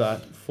believe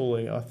that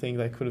fully. I think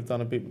they could have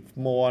done a bit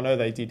more. I know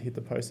they did hit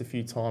the post a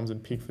few times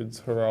and Pickford's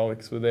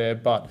heroics were there.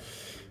 But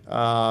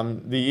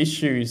the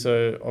issues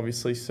are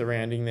obviously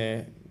surrounding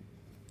their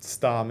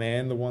star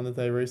man, the one that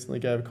they recently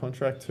gave a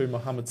contract to,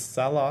 Mohamed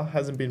Salah,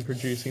 hasn't been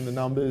producing the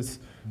numbers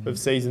of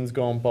seasons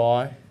gone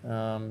by,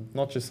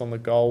 not just on the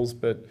goals,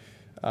 but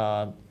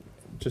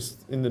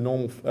just in the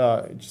normal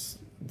just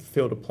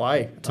field of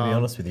play. To be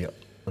honest with you,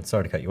 I'm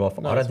sorry to cut you off.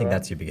 No, I don't it's think all right.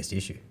 that's your biggest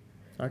issue.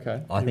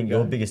 Okay. I here think we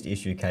your go. biggest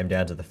issue came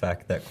down to the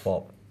fact that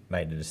Klopp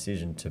made a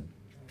decision to,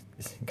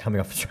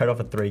 coming straight off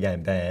a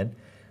 3-game ban,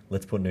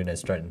 let's put Nunes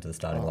straight into the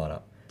starting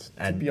lineup.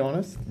 To be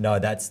honest, No,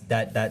 that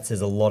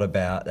says a lot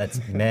about that's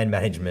man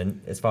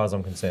management. As far as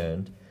I'm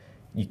concerned,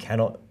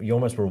 you're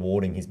almost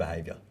rewarding his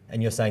behaviour,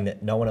 and you're saying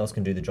that no one else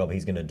can do the job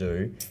he's going to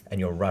do,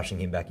 and you're rushing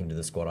him back into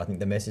the squad. I think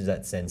the message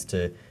that sends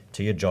to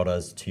your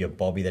Jotas, to your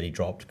Bobby that he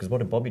dropped, because what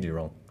did Bobby do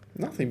wrong?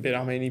 nothing. But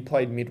I mean, he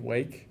played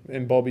midweek,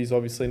 and Bobby's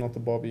obviously not the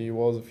Bobby he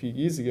was a few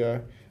years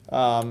ago.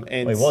 And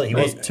He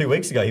was 2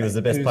 weeks ago. He was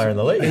the best player in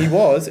the league. He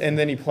was, and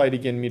then he played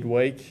again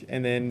midweek,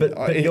 and then But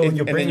you're and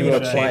then bringing you in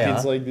got a player-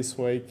 Champions League this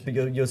week. But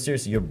you're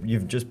seriously,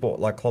 you've just bought,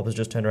 like Klopp has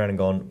just turned around and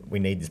gone, we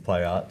need this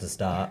player to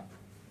start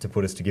to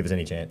give us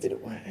any chance.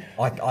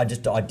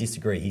 I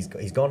disagree. He's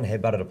gone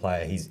and headbutted a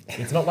player.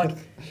 It's not like,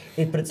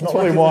 but it's not That's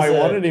probably like why I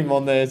wanted him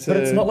on there. But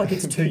it's not like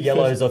it's 2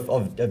 yellows of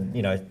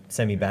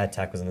semi-bad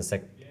tackles in the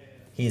second.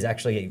 He's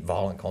actually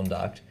violent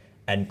conduct,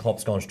 and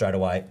Klopp's gone straight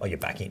away. Oh, you're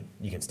back in.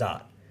 You can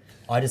start.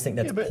 I just think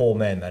that's Yeah, but- poor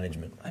man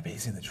management. Maybe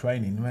he's in the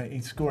training, mate.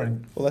 He's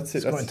scoring. Well, that's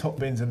it. Scoring That's- top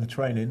bins in the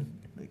training.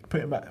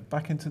 Put him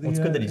back into the. Well, it's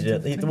good that he into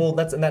did the it. team. Well,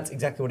 that's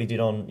exactly what he did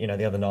on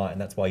the other night, and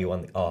that's why you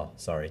won.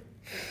 Sorry,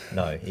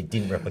 no, it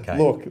didn't replicate.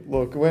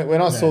 Look.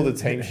 When I saw the Hit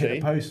team the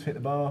sheet, post, hit the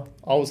bar.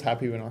 I was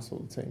happy when I saw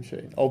the team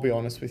sheet. I'll be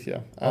honest with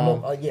you. I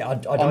don't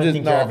just-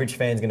 think no. your average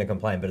fan's going to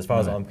complain, but as far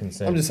as I'm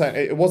concerned, I'm just saying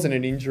it wasn't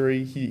an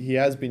injury. He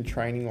has been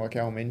training, like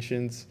Al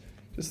mentions.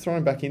 Just throw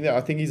him back in there.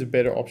 I think he's a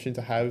better option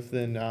to have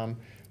than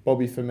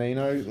Bobby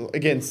Firmino.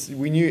 Again,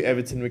 we knew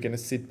Everton were going to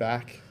sit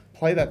back,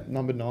 play that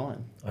number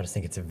 9. I just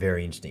think it's a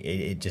very interesting.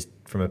 It just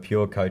from a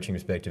pure coaching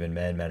perspective and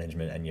man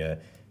management and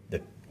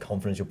the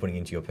confidence you're putting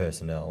into your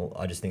personnel,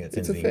 I just think it It's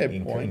sends a the fair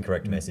point.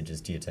 incorrect messages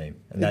to your team,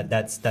 and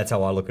that's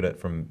how I look at it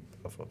from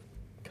a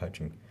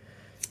coaching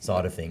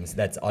side of things.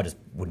 I just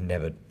would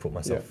never put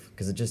myself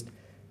because it just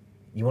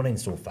you want to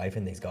instill faith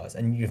in these guys,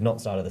 and you've not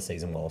started the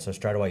season well, so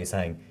straight away you're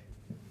saying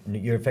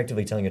you're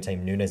effectively telling your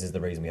team Nunes is the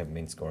reason we haven't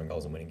been scoring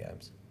goals and winning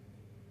games.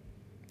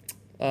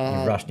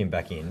 You've rushed him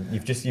back in.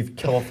 You've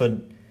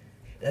offered.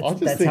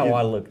 That's how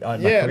I look.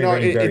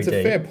 It's a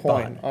deep, fair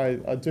point.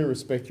 I do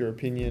respect your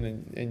opinion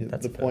and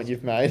That's the point first.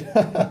 you've made.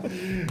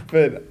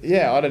 But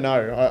yeah, I don't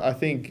know. I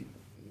think,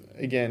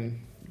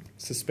 again,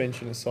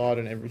 suspension aside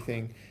and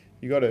everything,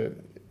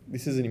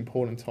 This is an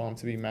important time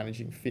to be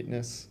managing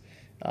fitness.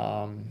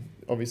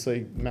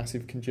 Obviously,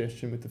 massive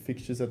congestion with the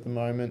fixtures at the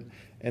moment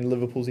and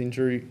Liverpool's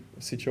injury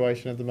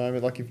situation at the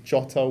moment. Like if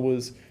Jota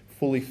was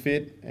fully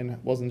fit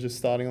and wasn't just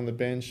starting on the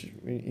bench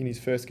in his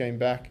first game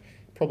back,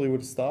 probably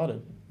would have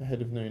started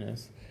ahead of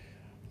Nunes.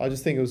 I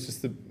just think it was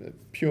just a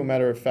pure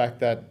matter of fact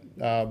that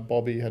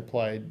Bobby had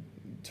played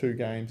 2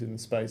 games in the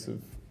space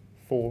of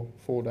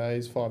 5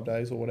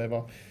 days or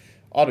whatever.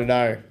 I don't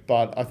know,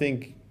 but I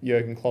think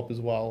Jurgen Klopp as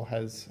well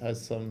has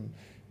some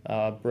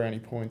brownie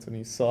points on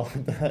his side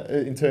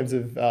in terms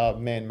of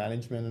man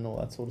management and all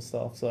that sort of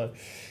stuff. So,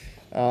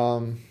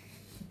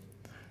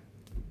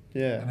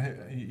 yeah.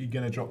 And you're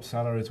going to drop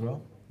Salah as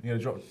well? You're going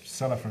to drop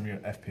Salah from your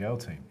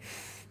FPL team?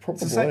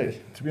 Probably.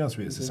 To be honest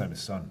with you, it's the same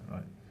as Son,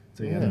 right?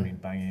 So he hasn't been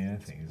banging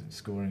anything, he's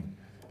scoring.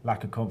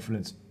 Lack of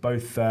confidence.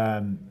 Both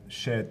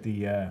shared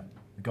the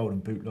Golden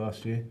Boot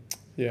last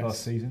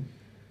season.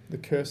 The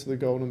curse of the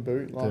Golden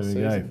Boot last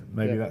season. There we go.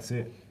 Maybe that's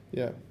it.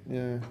 Yeah.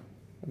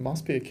 It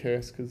must be a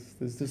curse because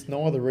there's just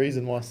no other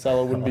reason why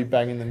Salah wouldn't be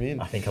banging them in.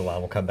 I think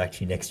Alarm will come back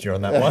to you next year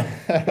on that one.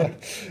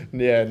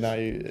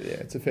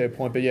 It's a fair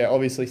point. But yeah,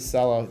 obviously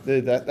Salah,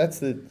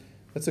 that's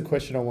a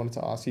question I wanted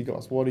to ask you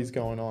guys. What is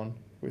going on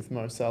with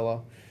Mo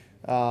Salah?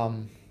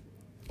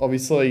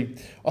 Obviously,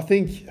 I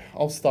think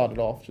I'll start it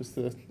off just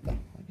to...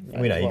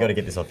 We know, you got to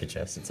get this off your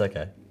chest. It's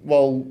okay.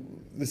 Well,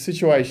 the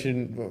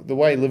situation, the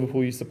way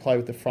Liverpool used to play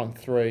with the front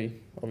 3,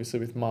 obviously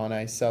with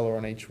Mane, Salah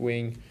on each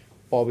wing,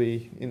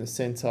 Bobby in the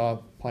centre,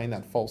 playing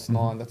that false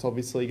 9, that's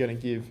obviously going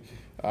to give...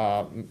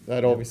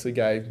 that obviously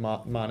gave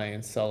Mane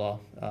and Salah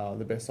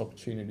the best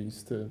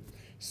opportunities to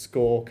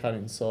score, cut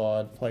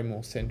inside, play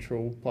more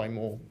central, play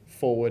more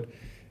forward.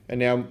 And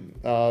now...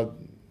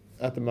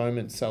 at the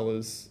moment,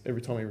 Salah's,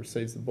 every time he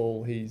receives the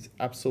ball, he's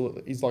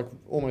like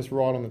almost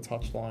right on the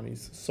touchline.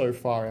 He's so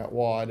far out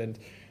wide. And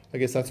I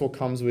guess that's what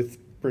comes with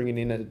bringing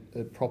in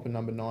a proper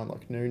number 9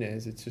 like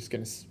Nunes. It's just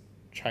going to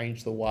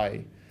change the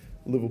way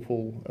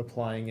Liverpool are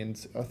playing.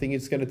 And I think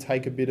it's going to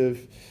take a bit of,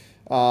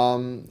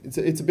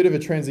 it's a bit of a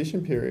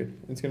transition period.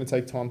 It's going to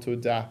take time to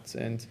adapt.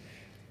 And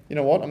you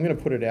know what? I'm going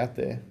to put it out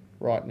there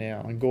right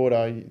now. And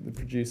Gordo, the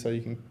producer,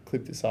 you can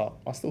clip this up.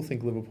 I still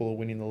think Liverpool are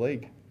winning the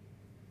league.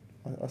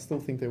 I still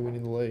think they're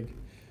winning the league.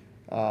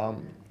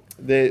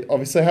 They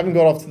obviously haven't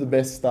got off to the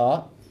best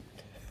start.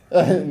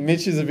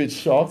 Mitch is a bit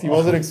shocked. He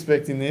wasn't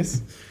expecting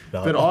this.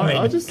 No, but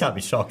I just can't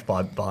be shocked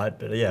by it.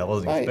 But yeah, I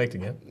wasn't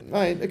expecting it.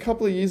 Mate, a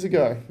couple of years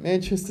ago,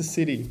 Manchester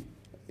City,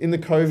 in the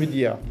COVID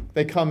year,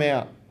 they come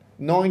out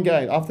 9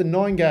 games. After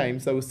 9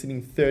 games, they were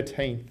sitting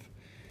 13th.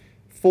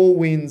 4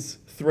 wins,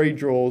 3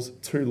 draws,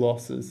 2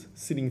 losses,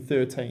 sitting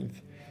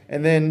 13th.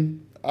 And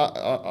then...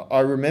 I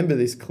remember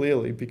this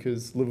clearly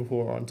because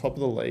Liverpool are on top of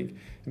the league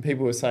and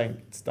people were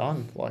saying it's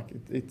done, like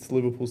it's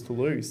Liverpool's to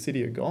lose,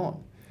 City are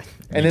gone.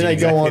 And then they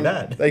go on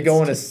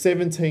a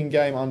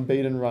 17-game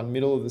unbeaten run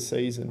middle of the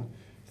season.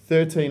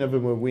 13 of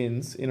them were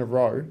wins in a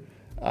row.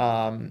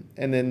 And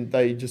then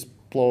they just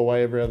blow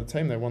away every other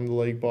team. They won the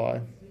league by,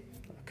 I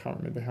can't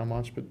remember how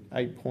much, but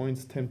 8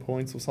 points, 10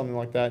 points or something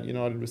like that.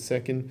 United was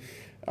second.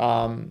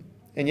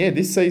 And yeah,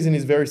 this season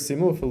is very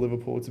similar for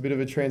Liverpool. It's a bit of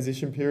a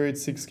transition period,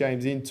 6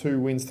 games in, 2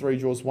 wins, 3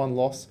 draws, 1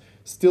 loss.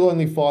 Still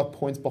only 5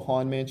 points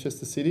behind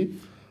Manchester City.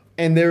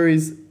 And there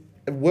is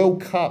a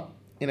World Cup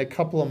in a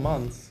couple of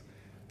months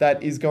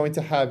that is going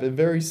to have a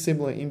very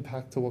similar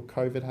impact to what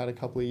COVID had a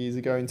couple of years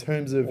ago in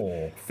terms of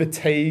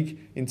fatigue,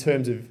 in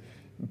terms of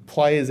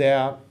players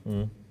out,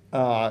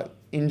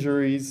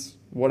 injuries,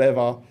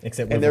 whatever.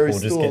 Except Liverpool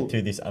just get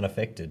through this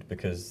unaffected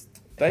because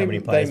how many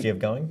players do you have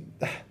going?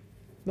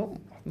 Not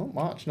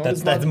much.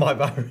 That's my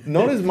vote.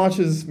 Not as much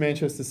as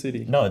Manchester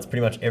City. No, it's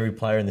pretty much every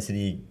player in the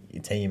City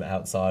team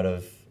outside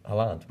of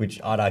Haaland, which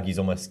I'd argue is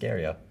almost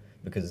scarier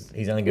because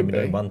he's only going to be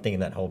doing one thing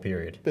in that whole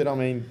period. But I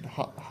mean,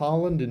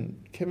 Haaland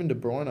and Kevin De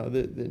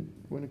Bruyne,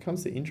 when it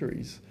comes to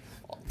injuries,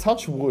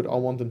 touch wood, I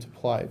want them to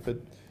play. But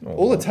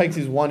all it takes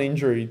is one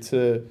injury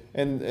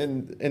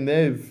and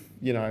they've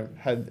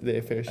had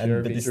their fair share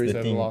of injuries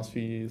over the last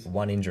few years.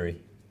 One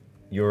injury,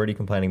 you're already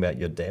complaining about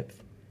your depth.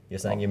 You're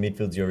saying your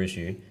midfield's your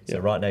issue. So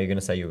right now you're going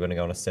to say you're going to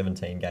go on a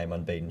 17-game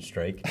unbeaten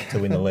streak to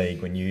win the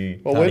league when you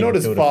can't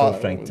even field a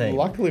full-strength team.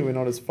 Luckily, we're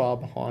not as far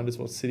behind as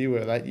what City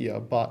were that year.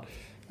 But,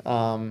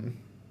 obviously,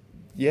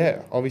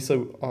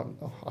 I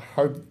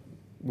hope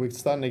we're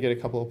starting to get a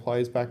couple of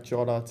players back,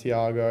 Jota,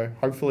 Thiago.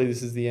 Hopefully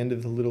this is the end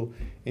of the little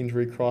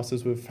injury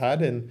crisis we've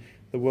had and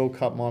the World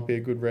Cup might be a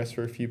good rest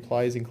for a few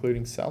players,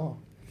 including Salah.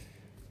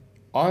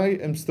 I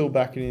am still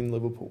backing in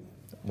Liverpool.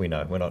 We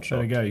know. We're not sure.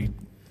 There you go.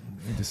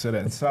 You just said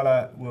it. And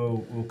Salah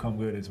will come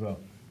good as well.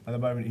 At the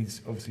moment,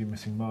 he's obviously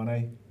missing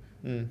Mane.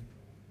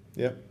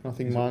 Yep. I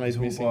think Mane's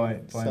missing Salah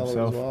himself as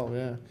well.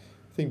 Yeah.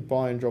 I think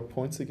Bayern dropped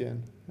points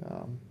again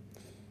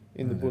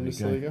in the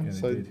Bundesliga. Yeah,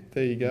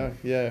 there you go.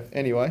 Yeah.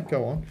 Anyway,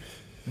 go on.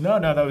 No,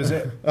 that was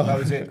it. That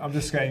was it. I'm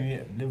just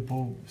saying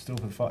Liverpool still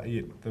for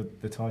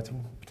the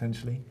title,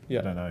 potentially. Yeah.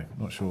 I don't know.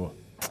 Not sure.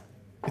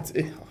 It's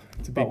a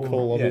big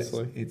call,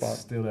 obviously. It's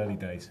still early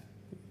days.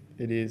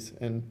 It is,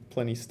 and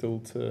plenty still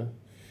to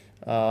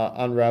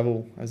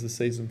unravel as the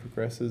season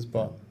progresses.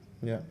 But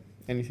yeah,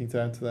 anything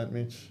to add to that,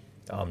 Mitch?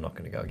 I'm not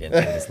going to go against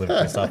this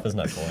Liverpool stuff. There's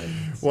no point.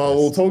 Well,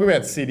 we'll talk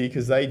about City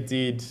because they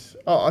did.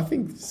 Oh, I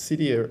think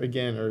City are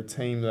a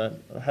team that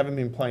haven't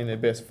been playing their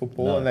best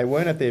football, and they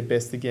weren't at their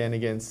best again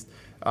against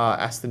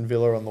Aston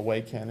Villa on the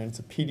weekend. And it's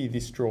a pity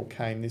this draw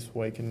came this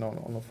week and not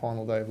on the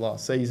final day of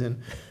last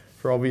season,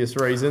 for obvious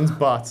reasons.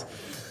 But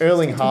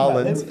Erling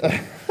Haaland.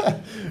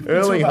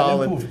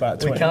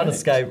 We can't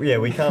escape. Yeah,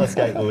 we can't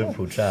escape the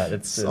Liverpool chat.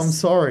 It's just... I'm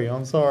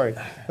sorry.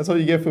 That's what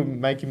you get for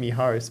making me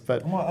host.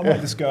 But I might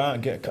just go out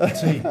and get a cup of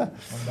tea. I'm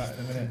back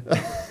in a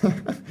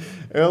minute.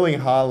 Erling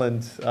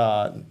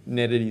Haaland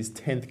netted his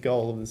 10th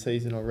goal of the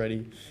season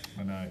already.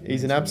 I know.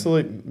 He's an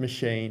absolute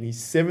machine. His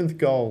 7th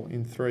goal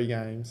in 3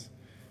 games,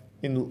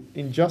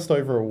 in just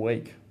over a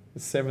week. The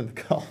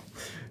 7th goal.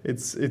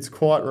 It's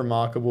quite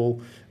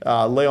remarkable.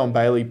 Leon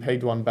Bailey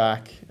pegged one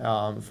back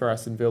for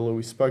Aston Villa.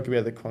 We spoke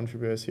about the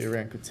controversy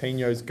around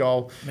Coutinho's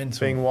goal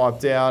being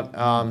wiped out.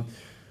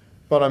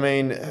 But I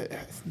mean,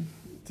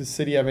 does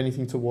City have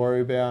anything to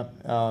worry about?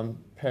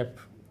 Pep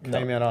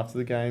came out after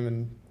the game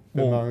and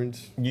bemoaned.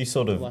 You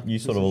sort of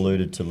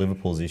alluded to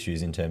Liverpool's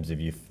issues in terms of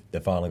they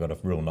finally got a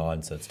real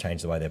 9, so it's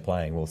changed the way they're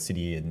playing. Well,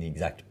 City are in the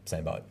exact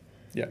same boat.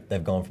 Yeah,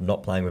 they've gone from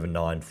not playing with a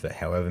 9 for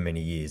however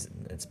many years.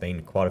 It's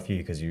been quite a few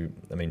because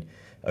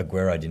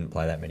Aguero didn't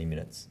play that many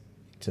minutes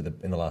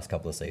in the last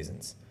couple of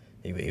seasons.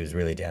 He was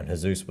really down.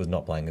 Jesus was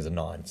not playing as a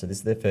 9, so this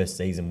is their first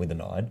season with a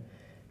 9.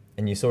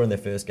 And you saw in their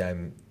first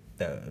game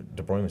that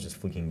De Bruyne was just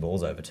flicking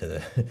balls over to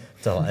the.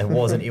 It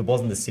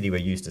wasn't the City we're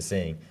used to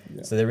seeing.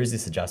 Yeah. So there is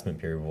this adjustment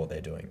period of what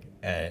they're doing,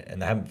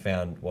 and they haven't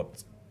found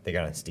what they're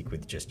going to stick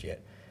with just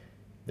yet.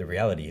 The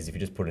reality is, if you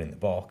just put it in the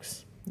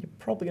box, you're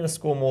probably going to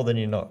score more than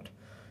you're not.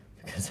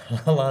 Because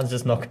Haaland's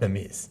just not going to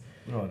miss.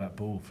 Right, that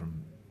ball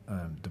from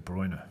De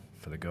Bruyne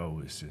for the goal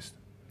is just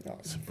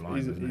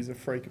sublime. He's a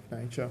freak of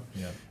nature.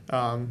 Yeah.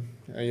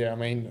 I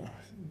mean,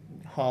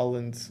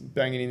 Haaland's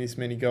banging in this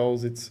many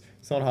goals. It's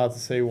not hard to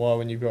see why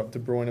when you've got De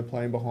Bruyne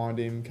playing behind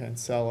him,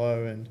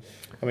 Cancelo, and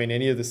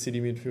any of the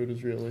City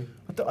midfielders really.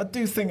 I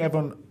do think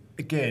everyone,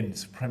 again,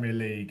 it's Premier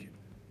League,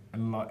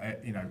 and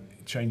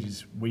it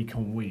changes week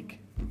on week.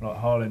 Like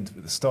Haaland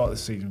at the start of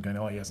the season, going,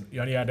 he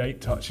only had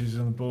 8 touches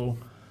on the ball.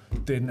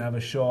 Didn't have a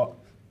shot.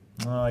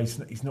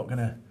 He's not going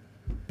to...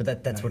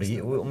 But that's what he...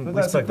 We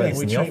that's spoke about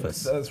this in the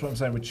office. That's what I'm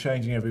saying. We're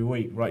changing every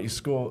week, right? You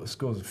scores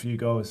a few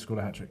goals, scored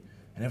a hat-trick,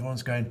 and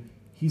everyone's going,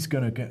 he's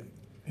going to get...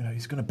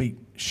 he's going to beat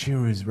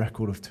Shearer's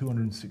record of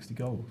 260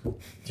 goals.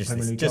 Just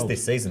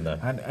this season, though.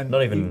 And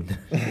not even...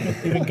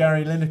 Even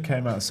Gary Lineker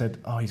came out and said,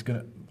 he's going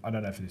to... I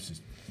don't know if this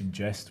is in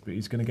jest, but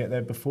he's going to get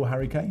there before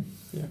Harry Kane.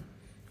 Yeah.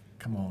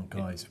 Come on,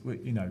 guys.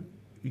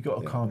 You've got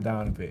to calm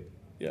down a bit.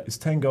 Yeah. It's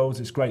 10 goals.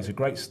 It's great. It's a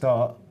great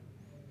start.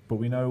 But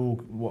we know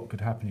what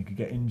could happen. He could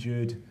get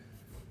injured.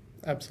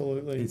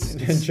 Absolutely.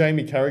 And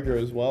Jamie Carragher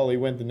as well. He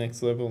went the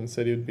next level and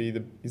said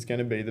he's going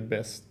to be the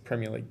best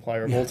Premier League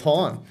player of all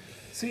time.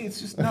 See, it's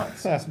just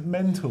nuts. It's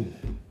mental.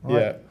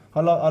 Right? Yeah.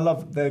 I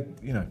love the.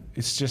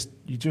 It's just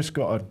you just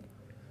got to.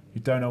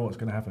 You don't know what's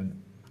going to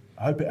happen.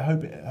 I hope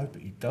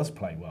he does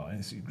play well. And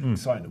it's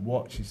exciting to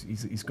watch.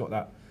 He's got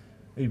that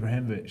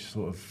Ibrahimovic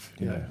sort of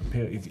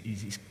appeal.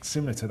 He's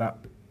similar to that.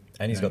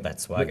 And he's got that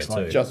swagger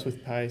too. Just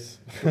with pace.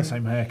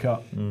 Same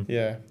haircut.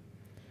 Yeah.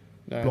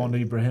 No. Blonde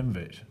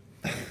Ibrahimovic.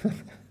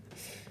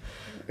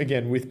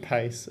 Again, with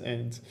pace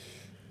and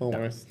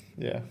almost,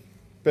 yeah.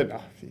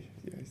 But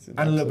and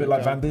a little bit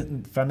like Van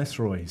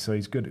Nistelrooy, so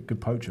he's good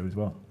poacher as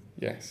well.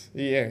 Yes.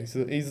 Yeah,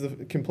 he's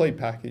the complete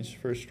package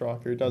for a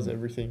striker. He does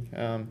everything.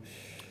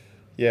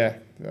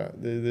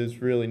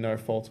 There's really no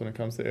fault when it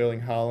comes to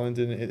Erling Haaland,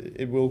 and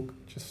it will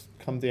just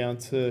come down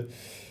to...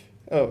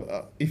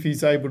 if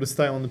he's able to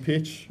stay on the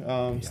pitch,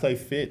 stay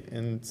fit,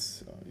 and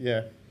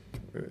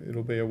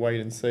it'll be a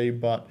wait and see.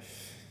 But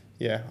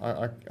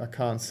I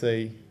can't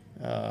see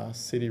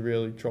City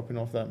really dropping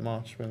off that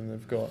much when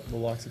they've got the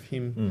likes of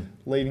him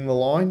leading the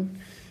line.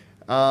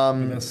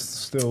 They'll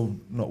still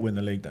not win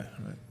the league though,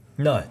 right?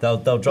 No,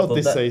 they'll drop not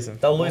this season.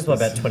 They'll lose by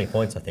about 20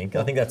 points, I think.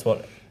 I think that's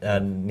what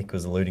Nick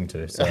was alluding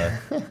to. So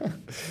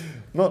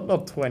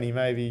not 20,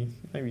 maybe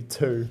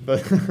 2.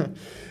 But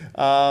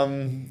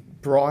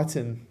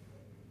Brighton.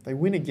 They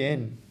win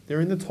again.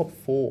 They're in the top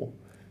 4.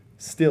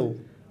 Still.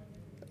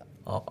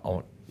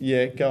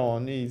 Yeah, go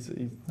on.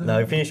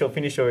 No, finish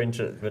your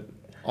intro. But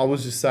I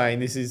was just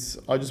saying,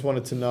 I just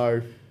wanted to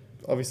know,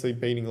 obviously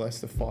beating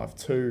Leicester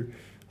 5-2.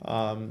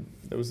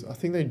 I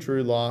think they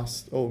drew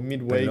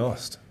midweek. They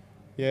lost.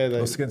 Yeah, they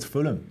lost against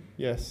Fulham.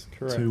 Yes,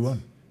 correct. 2-1.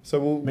 So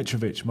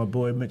Mitrovic, my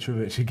boy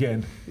Mitrovic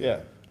again.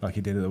 Yeah. Like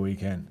he did at the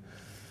weekend.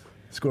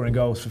 Scoring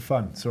goals for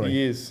fun. Sorry.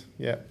 He is.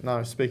 Yeah.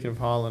 No, speaking of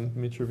Haaland,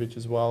 Mitrovic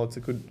as well. It's a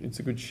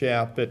good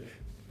shout. But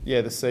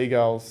yeah, the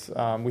Seagulls.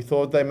 We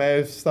thought they may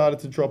have started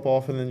to drop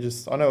off, and then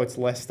I know it's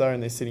Leicester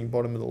and they're sitting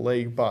bottom of the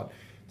league, but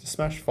to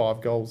smash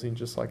 5 goals in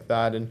just like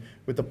that, and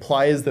with the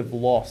players they've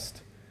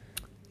lost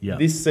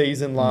this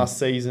season, last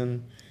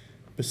season,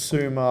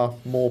 Basuma,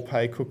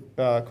 Morpay,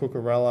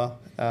 Cucurella.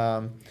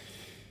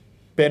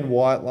 Ben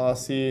White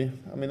last year.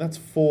 I mean, that's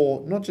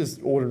 4 not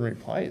just ordinary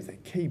players; they're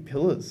key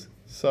pillars.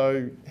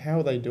 So how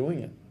are they doing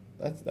it?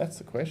 That's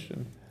the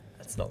question.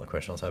 That's not the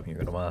question I was hoping you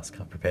were going to ask.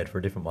 I'm prepared for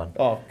a different one.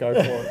 Oh, go for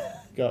it.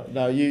 Go.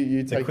 No,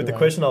 you take The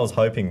question I was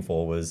hoping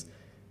for was,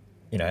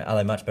 are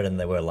they much better than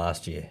they were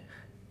last year?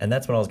 And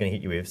that's what I was going to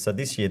hit you with. So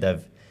this year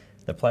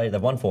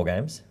they've won 4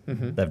 games.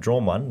 Mm-hmm. They've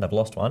drawn 1. They've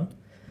lost 1.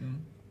 Mm.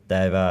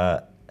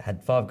 They've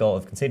had 5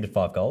 goals. Have conceded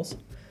 5 goals,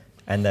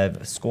 and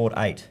they've scored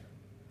 8.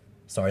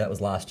 Sorry, that was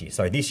last year.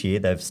 Sorry, this year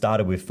they've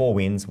started with 4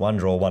 wins, 1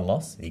 draw, 1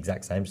 loss, the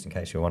exact same, just in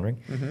case you're wondering.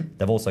 Mm-hmm.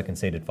 They've also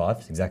conceded 5,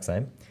 it's the exact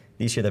same.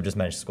 This year they've just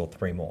managed to score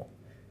 3 more.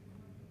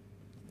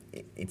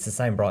 It's the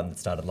same Brighton that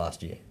started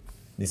last year.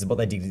 This is what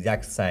they did, the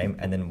exact same,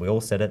 and then we all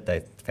said it.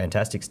 They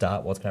fantastic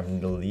start. What's going to happen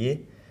in the middle of the year?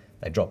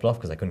 They dropped off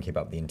because they couldn't keep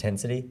up the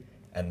intensity,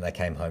 and they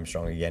came home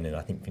strong again, and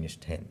I think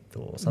finished 10th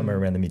or somewhere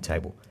around the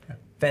mid-table. Yeah.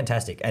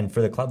 Fantastic, and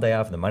for the club they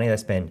are, for the money they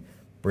spend,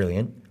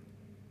 brilliant.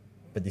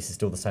 But this is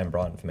still the same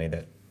Brighton for me.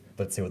 That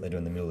let's see what they do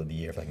in the middle of the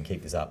year if they can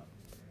keep this up.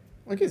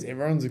 I guess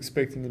everyone's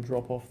expecting a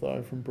drop off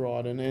though from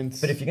Brighton,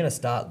 but if you're going to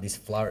start this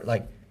flurry,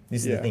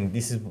 this is the thing.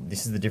 This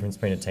is the difference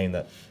between a team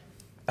that.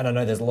 And I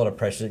know there's a lot of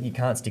pressure. You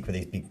can't stick with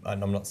these big.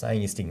 And I'm not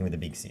saying you're sticking with the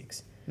big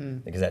 6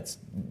 because that's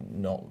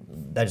not.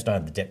 They just don't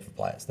have the depth of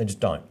players. They just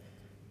don't.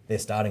 Their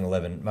starting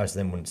 11, most of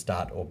them wouldn't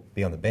start or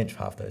be on the bench for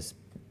half those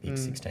big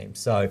 6 teams.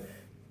 So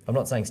I'm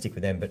not saying stick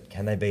with them, but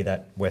can they be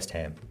that West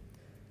Ham?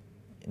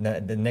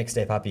 The next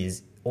step up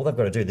is all they've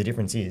got to do. The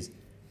difference is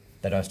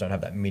they just don't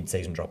have that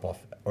mid-season drop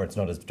off, or it's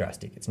not as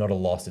drastic. It's not a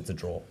loss; it's a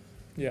draw.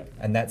 Yeah.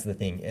 And that's the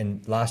thing.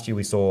 And last year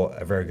we saw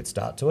a very good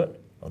start to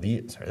it.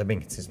 They've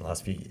been consistent the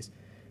last few years.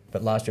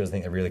 But last year, I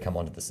think they really come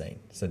onto the scene.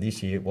 So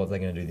this year, what are they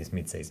going to do this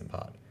mid-season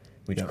part?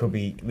 Which could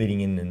be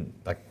leading in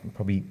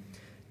probably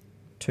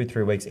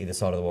 2-3 weeks either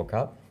side of the World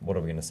Cup. What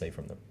are we going to see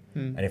from them?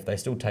 And if they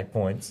still take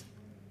points,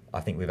 I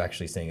think we've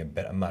actually seen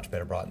a much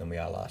better Brighton than we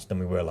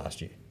were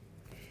last year.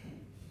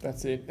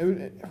 That's it.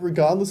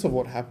 Regardless of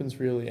what happens,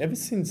 really, ever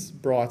since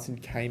Brighton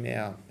came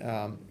up,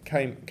 into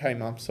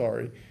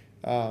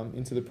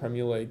the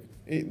Premier League,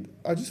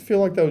 I just feel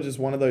like they were just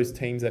one of those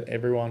teams that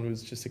everyone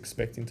was just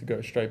expecting to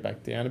go straight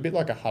back down, a bit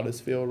like a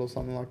Huddersfield or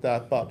something like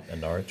that. And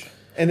Norwich.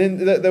 And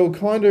then they were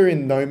kind of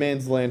in no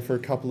man's land for a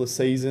couple of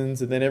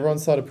seasons, and then everyone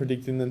started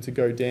predicting them to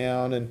go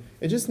down, and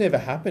it just never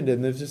happened,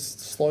 and they've just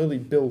slowly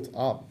built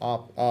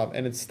up.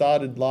 And it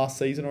started last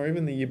season or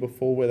even the year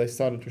before where they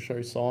started to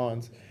show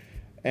signs.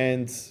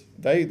 And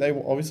they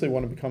obviously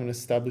want to become an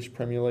established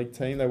Premier League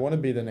team. They want to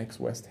be the next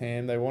West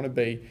Ham. They want to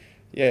be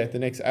the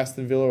next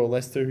Aston Villa or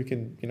Leicester who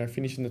can,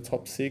 finish in the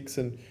top 6.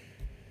 And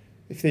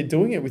if they're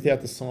doing it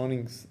without the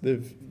signings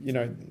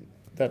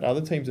that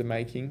other teams are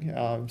making,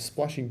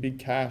 splashing big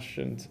cash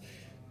and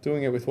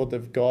doing it with what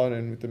they've got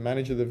and with the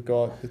manager they've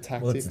got, the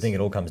tactics. Well, that's the thing.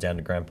 It all comes down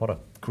to Graham Potter.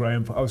 I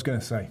was going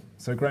to say.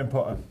 So Graham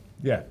Potter,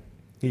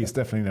 he is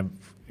definitely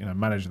the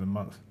manager of the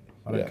month.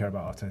 I don't care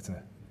about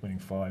Arteta winning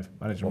 5.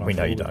 Manager of the month. We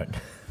know you don't.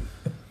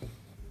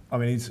 I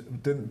mean,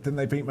 didn't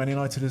they beat Man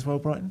United as well,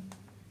 Brighton?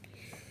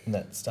 In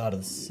that start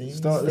of the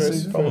season?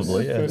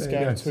 Probably, yeah. First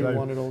game,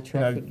 2-1 at Old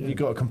Trafford. You've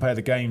got to compare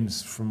the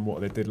games from what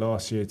they did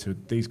last year to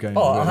these games.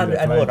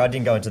 And look, I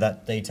didn't go into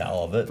that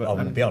detail of it.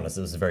 I'll be honest,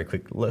 it was a very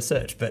quick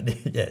search, but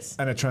yes.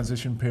 And a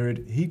transition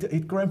period.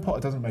 Graham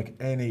Potter doesn't make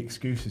any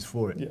excuses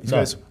for it. Yeah. He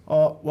says,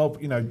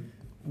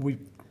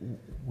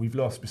 we've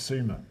lost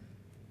Bissouma.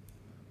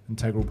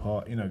 Integral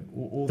part,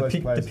 all those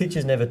players. The pitch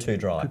is never too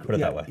dry, put it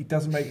that way. He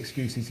doesn't make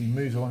excuses. He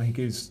moves on. He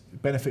gives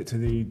benefit to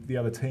the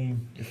other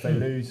team if they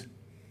lose.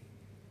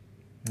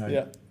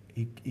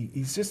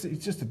 He's just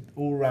an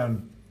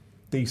all-round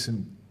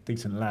decent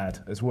lad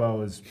as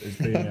well as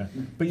being a.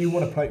 But you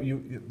want to play.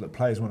 The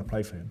players want to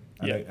play for him,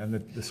 and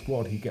the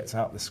squad. He gets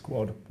out the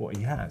squad what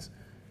he has.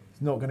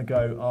 He's not going to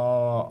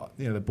go.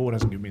 The board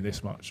hasn't given me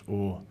this much,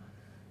 or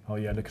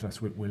look at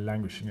us. We're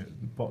languishing at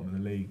the bottom of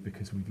the league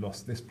because we've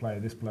lost this player.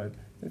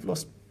 They've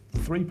lost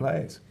 3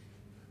 players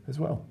as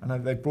well,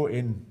 and they've brought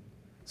in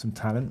some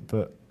talent,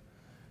 but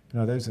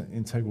those are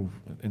integral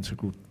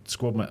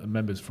squad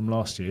members from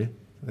last year.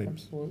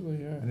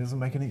 Absolutely, yeah. And he doesn't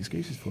make any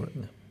excuses for it.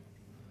 No.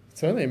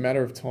 It's only a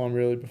matter of time,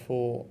 really,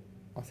 before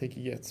I think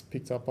he gets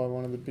picked up by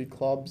one of the big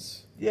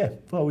clubs. Yeah,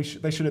 well,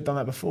 they should have done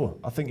that before.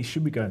 I think he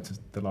should be going to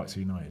the likes of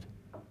United.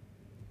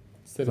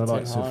 Instead of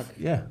Ten Hag.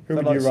 Who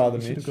would you rather,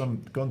 Mitch? Should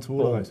have gone to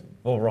all of those.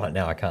 Well, right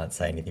now I can't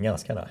say anything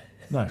else, can I?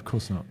 No, of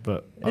course not.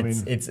 But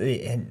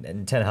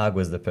and Ten Hag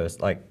was the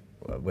person.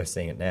 We're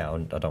seeing it now,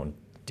 and I don't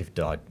want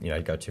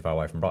to go too far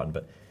away from Brighton,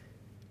 but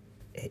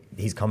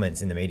his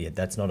comments in the media,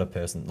 that's not a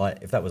person.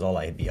 If that was Ole,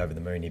 he'd be over the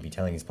moon. He'd be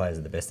telling his players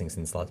are the best thing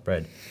since sliced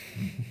bread.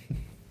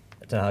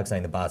 Ten Hag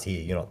saying the bar's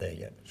here, you're not there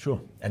yet. Sure.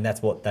 And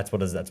that's what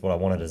I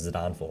wanted as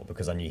Zidane for,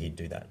 because I knew he'd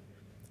do that.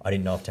 I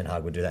didn't know if Ten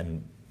Hag would do that,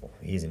 and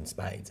he's in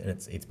spades, and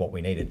it's what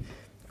we needed.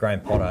 Graham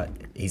Potter,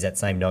 he's that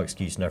same no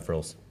excuse, no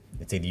frills.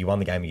 It's either you won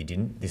the game or you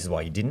didn't. This is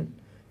why you didn't,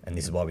 and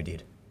this is why we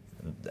did.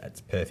 And that's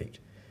perfect.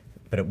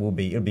 But it'll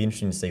be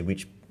interesting to see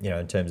which,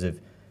 in terms of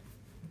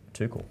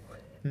Tuchel.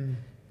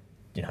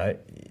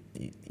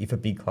 If a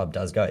big club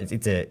does go,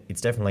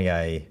 it's definitely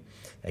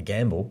a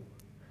gamble.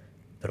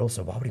 But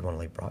also, why would he want to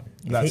leave Brighton?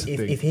 That's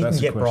If he can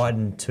get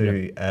Brighton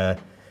to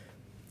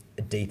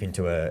deep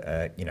into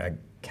a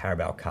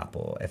Carabao Cup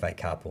or FA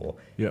Cup or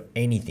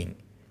anything,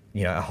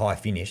 a high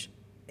finish,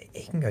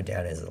 he can go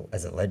down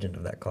as a legend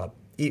of that club.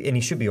 And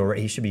he should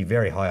be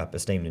very high up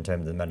esteemed in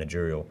terms of the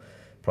managerial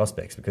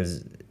prospects,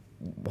 because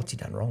what's he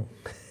done wrong?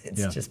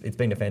 It's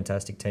been a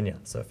fantastic tenure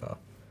so far.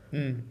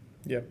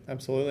 Yeah,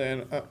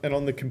 absolutely. And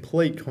on the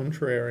complete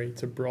contrary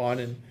to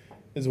Brighton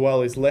as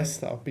well is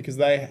Leicester, because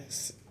they,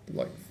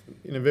 like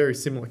in a very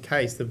similar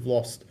case, they've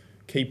lost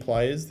key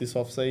players this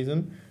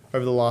off-season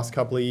over the last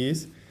couple of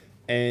years,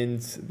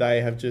 and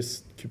they have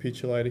just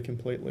capitulated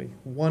completely.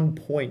 1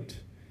 point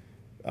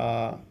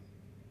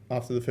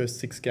after the first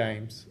 6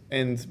 games.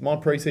 And my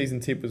pre-season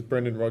tip was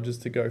Brendan Rodgers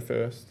to go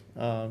first.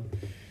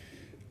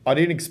 I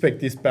didn't expect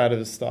this bad of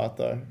a start,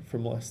 though,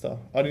 from Leicester.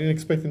 I didn't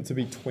expect them to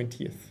be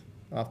 20th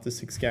after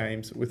 6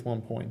 games with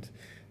 1 point.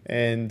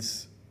 And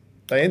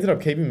they ended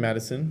up keeping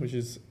Maddison, which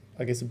is,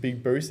 I guess, a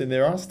big boost. And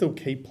there are still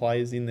key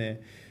players in there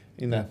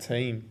in that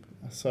team.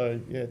 So,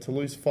 to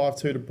lose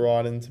 5-2 to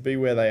Brighton, to be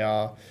where they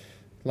are,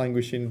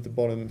 languishing at the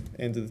bottom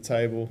end of the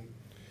table,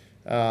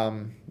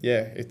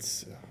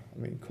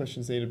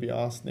 questions need to be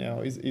asked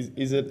now. Is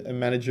it a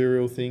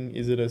managerial thing?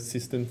 Is it a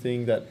system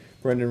thing that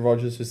Brendan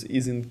Rodgers just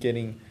isn't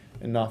getting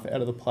enough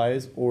out of the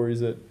players? Or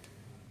is it,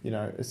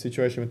 a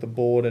situation with the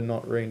board and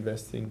not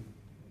reinvesting?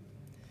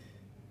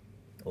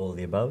 All of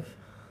the above?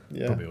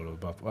 Yeah. Probably all of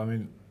the above. I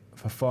mean,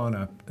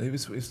 Fofana, it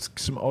was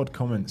some odd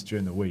comments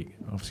during the week.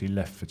 Obviously, he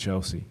left for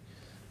Chelsea.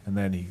 And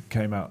then he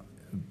came out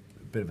a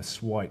bit of a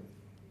swipe,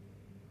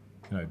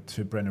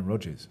 to Brendan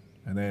Rodgers.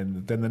 And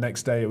then the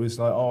next day it was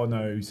like, oh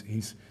no,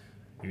 his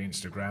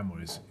Instagram or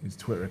his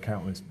Twitter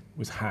account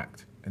was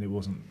hacked, and it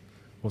wasn't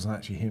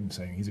actually him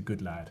saying he's a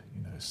good lad.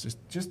 It's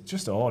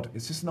just odd.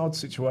 It's just an odd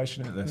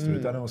situation at Leicester. I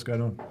don't know what's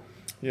going on.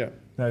 Yeah.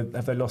 Now,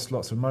 have they lost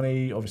lots of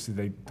money?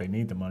 Obviously they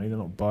need the money. They're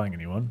not buying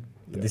anyone.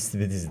 But this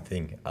is the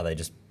thing. Are they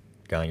just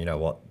going, you know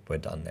what, we're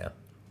done now.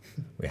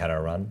 We had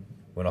our run.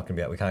 We're not going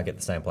to be. We can't get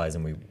the same players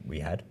than we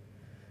had.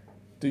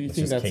 Do you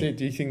think that's it?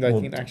 Do you think they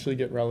can actually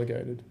get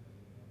relegated?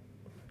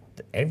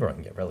 Everyone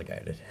can get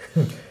relegated.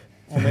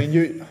 I mean,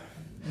 you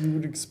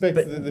would expect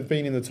that they've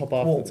been in the top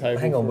half of the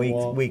table. Hang on, for a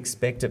while. we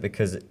expect it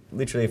because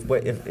literally,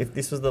 if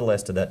this was the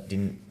Leicester that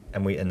didn't,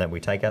 and that we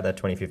take out that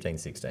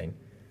 2015-16,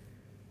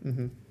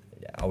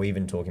 are we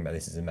even talking about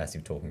this as a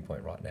massive talking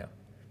point right now?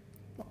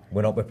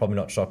 We're probably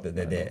not shocked that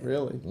they're there.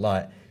 Really?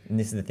 And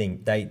this is the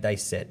thing. They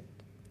said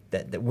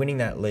that winning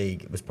that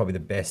league was probably the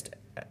best,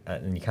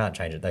 and you can't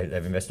change it.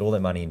 They've invested all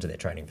their money into their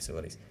training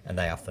facilities, and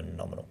they are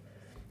phenomenal.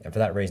 And for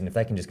that reason, if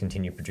they can just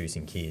continue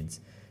producing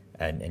kids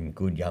and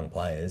good young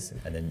players,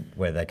 and then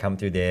whether they come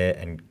through there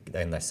and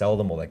then they sell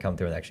them, or they come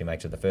through and actually make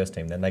it to the first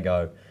team, then they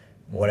go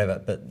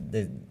whatever. But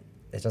there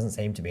doesn't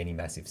seem to be any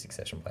massive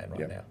succession plan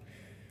right now,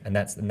 and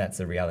that's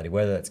the reality.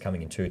 Whether it's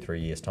coming in 2 or 3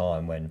 years'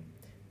 time, when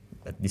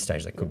at this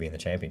stage they could be in the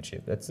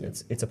championship,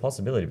 it's a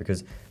possibility,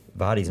 because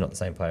Vardy's not the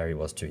same player he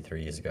was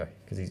 2-3 years ago,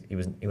 because he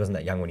wasn't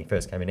that young when he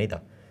first came in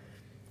either.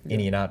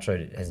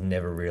 Iheanacho has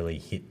never really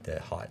hit the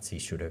heights he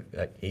should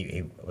have.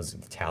 He was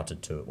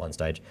touted to at one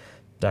stage.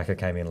 Daka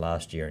came in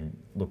last year and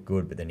looked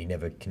good, but then he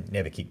never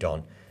kicked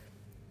on.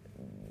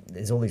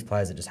 There's all these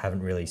players that just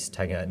haven't really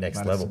taken it to the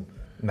next level.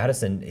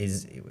 Maddison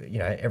is,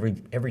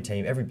 every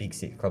team, every big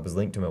city club was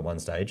linked to him at one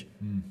stage.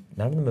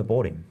 None of them have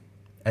bought him.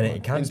 And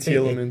it can't just be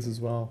Tielemans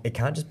as well. It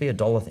can't just be a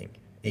dollar thing.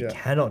 It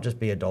cannot just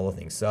be a dollar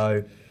thing.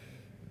 So,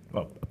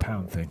 a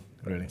pound thing,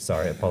 really.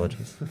 Sorry,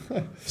 apologies.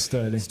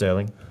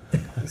 Sterling.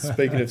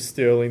 Speaking of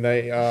Sterling,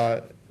 they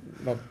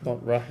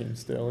not Raheem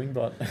Sterling,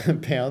 but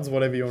pounds,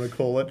 whatever you want to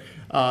call it.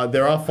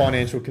 There are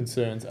financial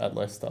concerns at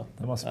Leicester.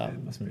 There must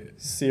be.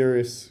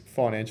 Serious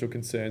financial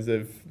concerns.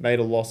 They've made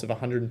a loss of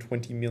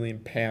 £120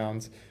 million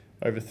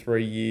over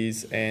 3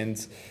 years,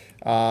 and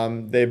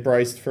they're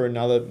braced for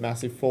another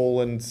massive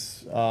fall, and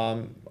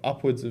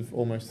upwards of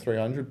almost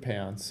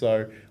 £300.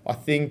 So I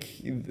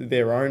think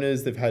their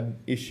owners, they've had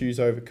issues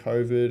over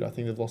COVID. I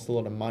think they've lost a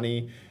lot of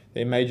money.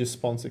 Their major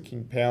sponsor,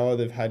 King Power,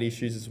 they've had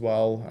issues as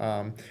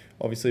well,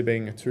 obviously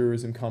being a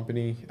tourism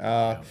company.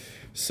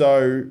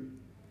 So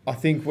I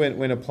think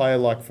when a player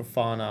like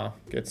Fofana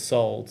gets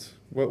sold,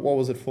 what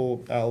was it for,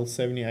 Al?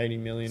 70, 80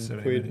 million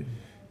quid? Million.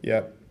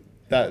 Yeah.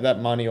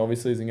 That money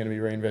obviously isn't going to be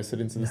reinvested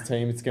into this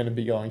team. It's going to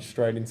be going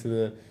straight into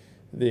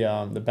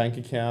the bank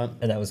account.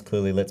 And that was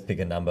clearly, let's pick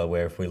a number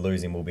where if we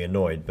lose him, we'll be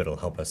annoyed, but it'll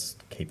help us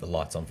keep the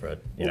lights on for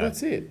it.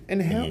 That's it.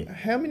 And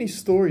how many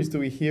stories do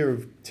we hear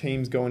of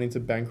teams going into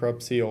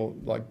bankruptcy or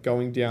like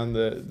going down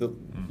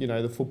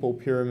the football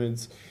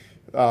pyramids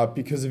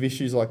because of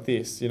issues like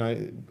this?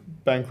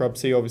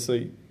 Bankruptcy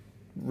obviously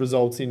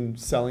results in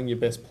selling your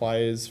best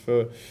players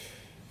for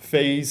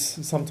fees,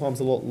 sometimes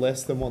a lot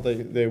less than what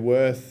they're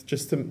worth,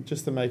 just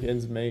to make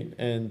ends meet,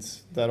 and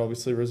that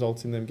obviously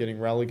results in them getting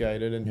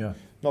relegated and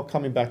not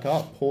coming back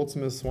up.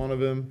 Portsmouth's one of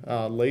them,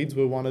 Leeds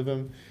were one of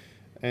them,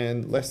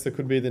 and Leicester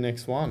could be the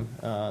next one.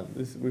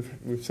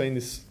 We've seen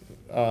this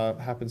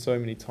happen so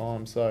many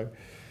times, so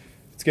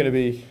it's going to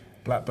be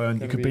Blackburn.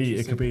 Gonna It could be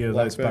be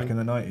those Blackburn. back in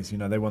the 90s. You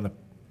know, they won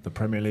the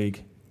Premier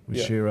League with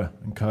Yeah. Shearer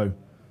and co.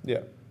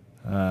 Yeah.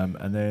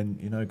 And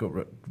then got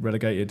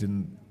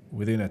relegated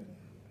within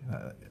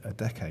a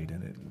decade.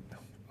 And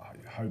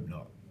I hope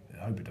not.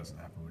 I hope it doesn't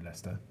happen with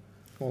Leicester.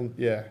 Well,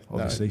 yeah.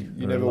 Obviously, no, you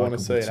very never want to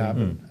see it likeable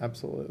team. happen.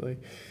 Absolutely.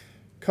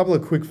 Couple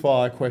of quick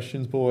fire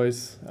questions,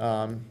 boys.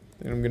 And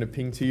I'm going to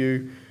ping to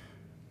you.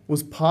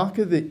 Was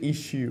Parker the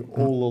issue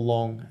all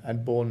along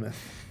at Bournemouth?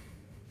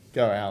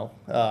 Go Al.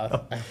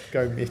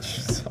 Go Mitch.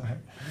 Sorry.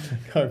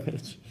 Go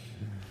Mitch.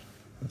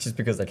 Just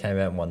because they came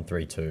out and won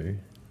 3-2.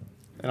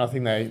 And I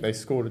think they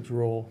scored a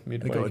draw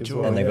midweek got a as draw.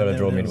 well. And they got a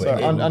draw midweek. So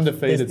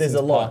undefeated There's since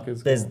a lot.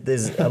 Parker's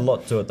There's gone. a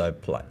lot to it though.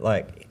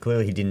 Like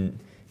clearly he didn't.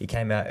 He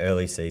came out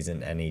early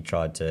season and he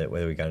tried to,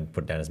 whether we're going to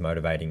put it down as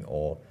motivating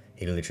or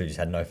he literally just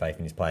had no faith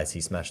in his players. He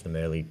smashed them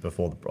early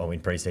in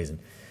pre-season.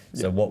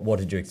 So what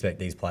did you expect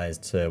these players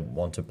to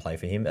want to play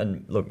for him?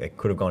 And look, it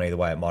could have gone either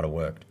way. It might have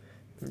worked.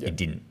 Yeah. It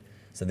didn't.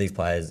 So these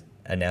players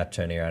are now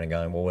turning around and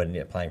going, well,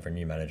 we're playing for a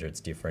new manager. It's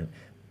different.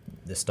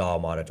 The style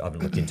might have, I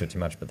haven't looked into it too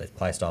much, but the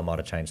play style might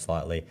have changed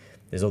slightly.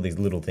 There's all these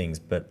little things,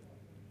 but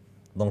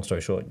long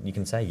story short, you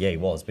can say, yeah, he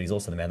was, but he's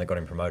also the man that got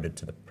him promoted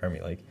to the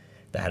Premier League.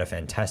 They had a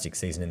fantastic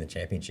season in the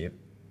Championship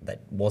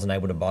that wasn't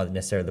able to buy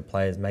necessarily the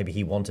players maybe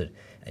he wanted.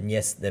 And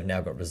yes, they've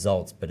now got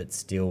results, but it's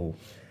still,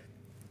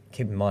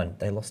 keep in mind,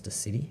 they lost to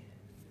City.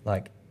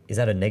 Like, is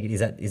that a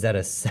negative? Is that a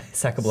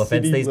sackable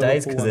offence City, these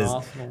days? Liverpool Because and there's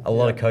Arsenal, a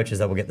lot yeah. of coaches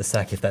that will get the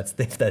sack if that's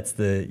the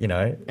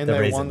And the they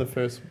reason. won the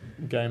first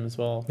game as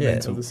well Yeah.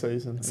 of the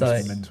season. So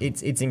It's mental.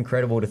 it's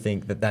incredible to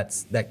think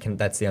that's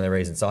the only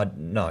reason. So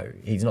no,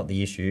 he's not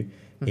the issue.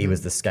 He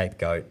was the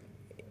scapegoat,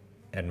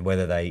 and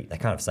whether they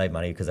can't have saved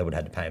money because they would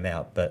have had to pay him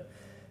out. But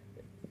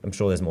I'm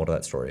sure there's more to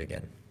that story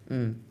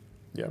again.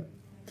 Yeah.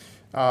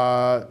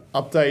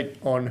 Update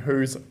on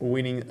who's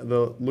winning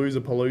the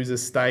Loserpalooza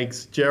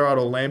stakes, Gerrard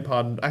or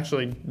Lampard.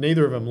 Actually,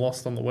 neither of them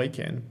lost on the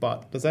weekend,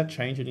 but does that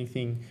change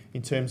anything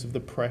in terms of the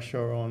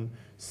pressure on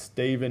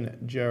Steven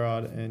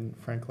Gerrard and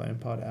Frank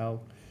Lampard,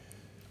 Al?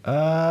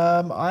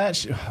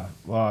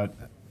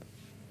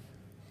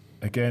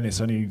 Again, it's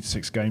only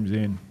 6 games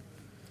in.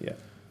 Yeah.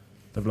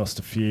 They've lost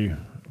a few,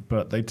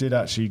 but they did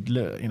actually,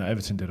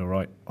 Everton did all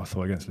right, I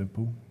thought, against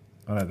Liverpool.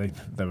 I know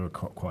they were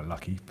quite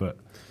lucky, but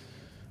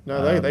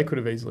No, they could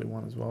have easily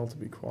won as well, to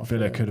be quite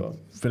Villa fair,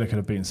 could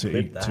have beaten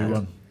City Clip that.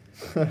 2-1.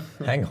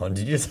 Hang on,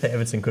 did you say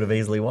Everton could have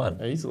easily won?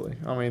 but easily.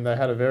 I mean, they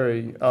had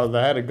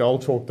a goal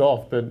chalked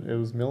off, but it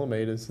was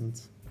millimetres, and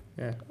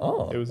yeah.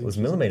 Oh, it was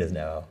interesting. millimetres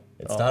now.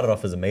 It Oh. started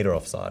off as a metre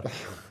offside.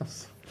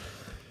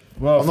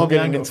 Well, I'm not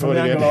getting into from it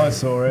the again. angle I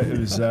saw it, it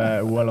was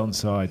well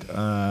onside.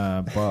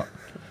 But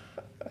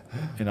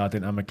I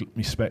didn't have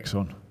my specs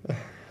on,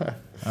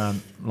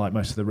 like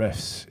most of the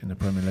refs in the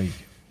Premier League,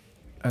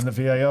 and the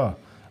VAR.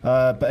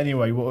 But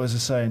anyway, what was I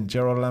saying?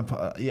 Gerrard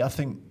Lampard. I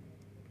think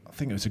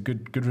it was a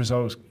good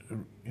result.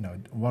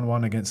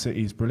 1-1 against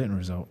City is a brilliant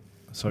result.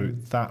 So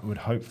that would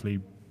hopefully,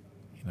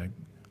 I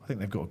think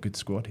they've got a good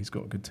squad. He's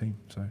got a good team.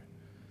 So I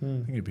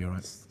think he'd be all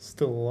right.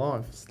 Still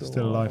alive.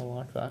 Still alive. I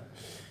like that.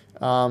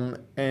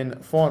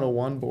 And final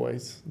one,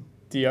 boys.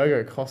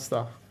 Diogo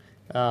Costa.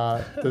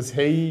 Does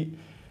he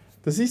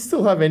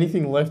still have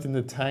anything left in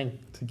the tank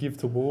to give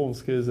to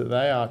Wolves? Because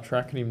they are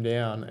tracking him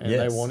down and Yes.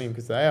 they want him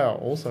because they are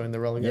also in the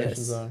relegation Yes,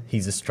 zone.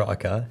 he's a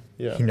striker.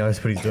 Yeah. He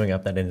knows what he's doing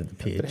up that end of the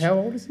pitch. But how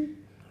old is he?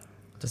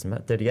 Doesn't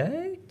matter.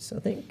 38, I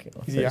think.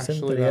 Or Is he 37,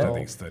 actually 38. that I old?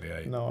 think it's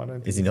 38. No, I don't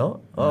think Is he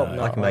not? Oh,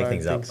 No. I can No, I make don't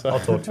things up. think so. I'll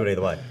talk to it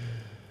either way.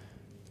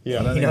 Yeah.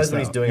 I don't He think knows it's what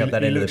he's doing up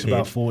that he end of the looks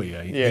about pitch.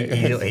 48.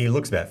 Yeah. He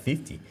looks about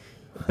 50.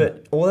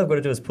 But all they've got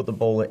to do is put the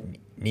ball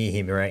near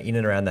him, in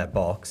and around that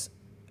box,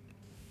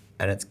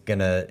 and it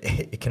can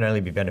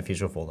only be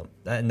beneficial for them.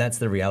 And that's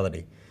the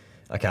reality.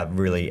 Okay, I've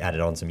really added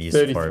on some years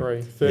for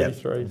him.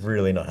 33. Yeah,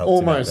 really not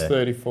helped him out Almost there.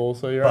 34,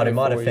 so you're But only in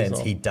my 4 years defence,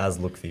 old. he does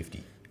look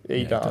 50. He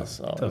Yeah, does.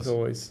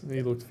 does.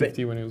 He looked But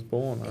 50 when he was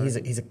born.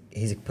 He's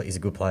a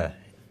good player,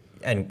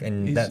 and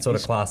He's- that sort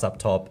of he's- class up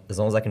top. As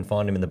long as they can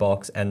find him in the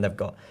box, and they've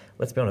got.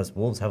 Let's be honest,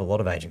 Wolves have a lot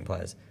of aging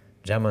players.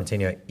 Jan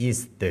Montenegro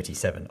is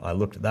 37. I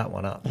looked that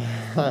one up.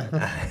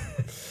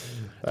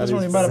 Doesn't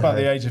really matter about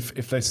the age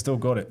if they've still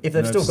got it. If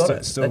they've still got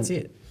it, still- that's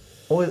it.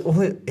 Or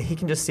he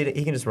can just sit.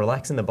 He can just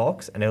relax in the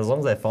box, and as long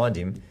as they find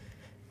him,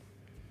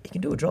 he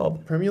can do a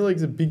job. Premier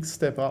League's a big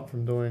step up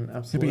from doing Yeah, but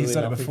absolutely he's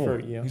done it nothing for before.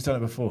 a year. He's done it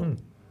before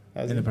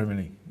Has in he? the Premier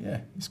League. Yeah,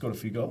 he's got a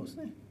few goals,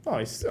 hasn't he? Oh,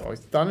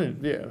 he's done it.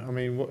 Yeah, I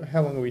mean,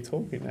 how long are we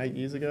talking? 8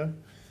 years ago?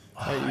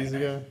 8 years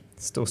ago?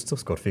 Still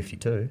scored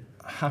 52.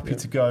 Happy Yeah.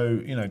 to go.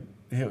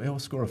 He'll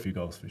score a few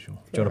goals for sure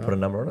Do you want to put a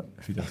number on it?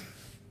 if he does.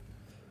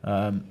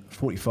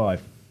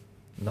 45.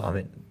 No, I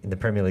mean in the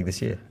Premier League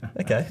this year.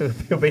 Okay,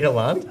 he'll beat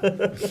Haaland.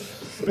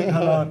 Big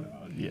Haaland.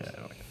 Yeah,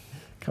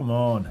 come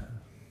on.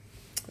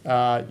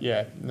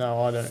 Yeah,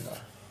 no, I don't.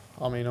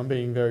 I mean, I'm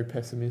being very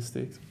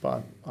pessimistic,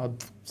 but I'd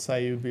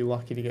say you'd be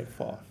lucky to get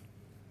 5.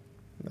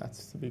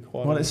 That's to be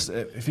quite Well, honest.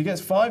 if he gets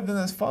 5, then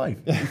that's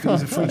 5. If it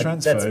was a free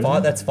transfer,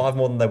 That's 5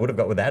 more than they would have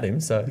got without him.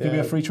 So it could be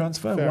a free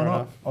transfer. Fair Why not?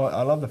 enough.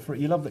 I love the free.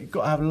 You've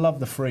got to love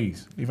the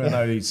frees, even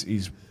though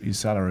his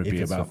salary would if be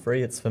it's about for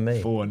free, it's for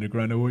me. 400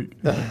 grand a week.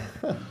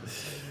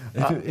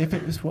 if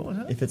it was, what was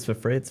that? If it's for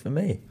free, it's for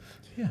me.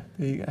 Yeah,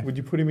 there you go. Would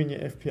you put him in your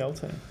FPL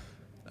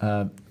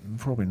team?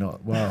 Probably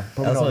not. Well,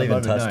 probably Has not not at the even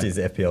moment, touched no. his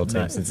FPL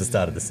team No. since the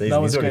start of the season.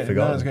 No He's one's already getting,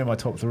 no one's forgotten. getting my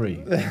top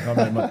 3.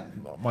 I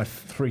mean, my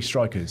 3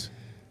 strikers.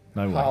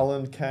 No way.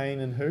 Haaland,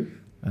 Kane, and who?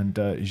 And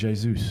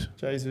Jesus.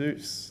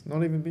 Jesus.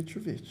 Not even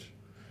Mitrovic.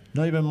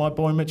 Not even my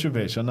boy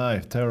Mitrovic. I know,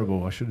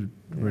 terrible. I should have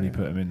really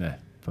put him in there.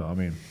 But I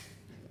mean,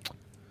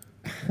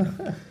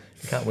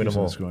 You can't win them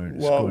all.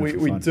 Well,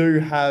 we do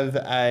have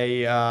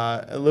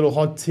a little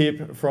hot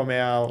tip from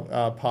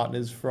our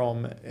partners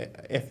from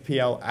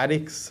FPL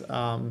Addicts,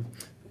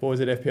 boys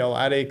at FPL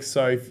Addicts.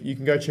 So if you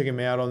can go check them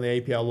out on the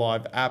EPL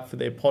Live app for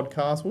their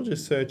podcast. We'll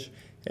just search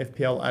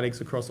FPL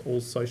Addicts across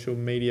all social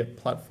media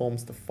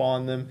platforms to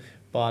find them.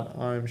 But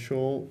I'm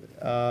sure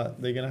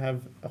they're going to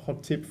have a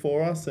hot tip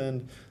for us,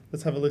 and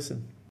let's have a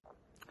listen.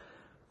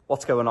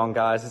 What's going on,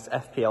 guys? It's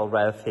FPL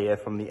Rev here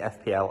from the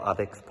FPL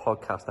Addicts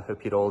podcast. I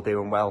hope you're all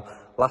doing well.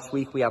 Last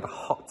week we had a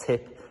hot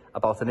tip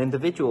about an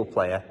individual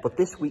player, but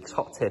this week's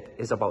hot tip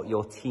is about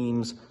your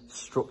team's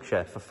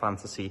structure for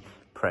Fantasy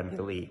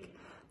Premier League.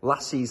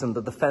 Last season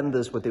the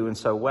defenders were doing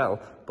so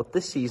well, but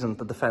this season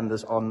the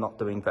defenders are not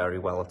doing very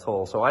well at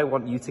all. So I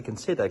want you to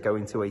consider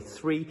going to a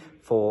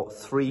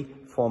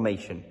 3-4-3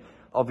 formation.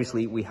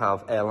 Obviously we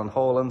have Erling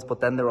Haaland,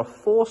 but then there are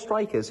 4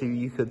 strikers who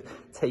you could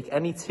take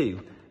any 2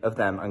 of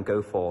them and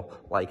go for,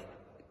 like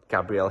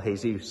Gabriel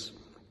Jesus,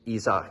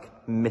 Isaac,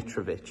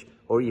 Mitrovic,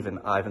 or even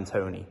Ivan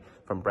Toney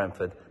from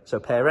Brentford. So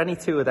pair any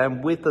 2 of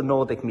them with the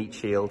Nordic Meat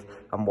Shield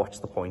and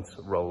watch the points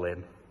roll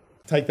in.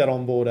 Take that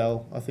on board,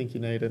 Al. I think you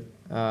need it.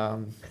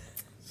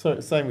 So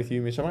same with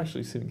you, Mitch. I'm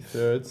actually sitting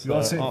third. So You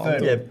are sitting I'm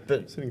third? Yeah,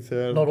 but sitting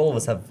third. not all of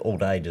us have all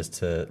day just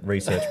to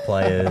research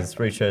players,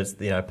 research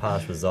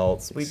past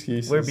results.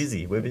 Excuses. We're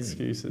busy. We're busy.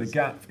 Excuses. The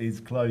gap is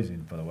closing,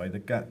 by the way. The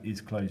gap is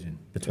closing.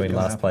 Between It's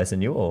last gonna place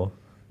and you, or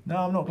No,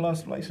 I'm not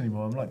last place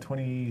anymore. I'm like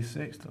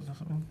 26th or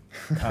something.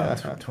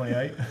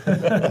 28.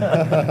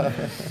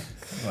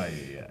 Right,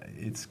 yeah,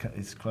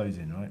 it's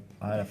closing, right?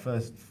 I had a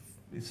first.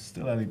 It's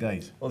still early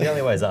days. well, the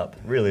only way is up.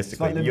 It's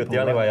Realistically, like Liverpool. the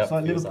only way right? up. It's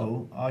like is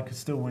Liverpool. I could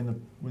still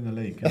win the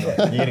league. up. You're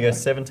going to go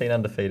 17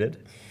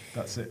 undefeated.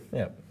 That's it.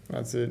 Yeah.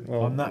 That's it.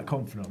 Well, I'm that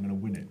confident I'm going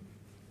to win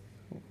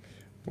it.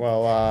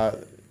 well,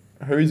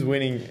 who's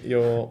winning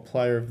your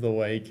player of the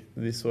week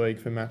this week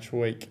for match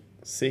week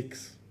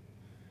 6?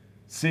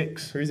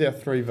 6. Who's our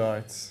 3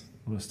 votes?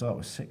 We'll start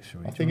with 6,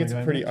 shall we? I Do think you it's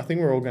wanna go pretty. next? I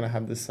think we're all going to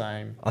have the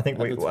same. I think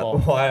at we. the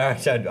top. Well,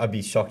 actually, I'd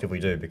be shocked if we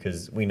do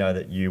because we know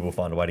that you will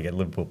find a way to get a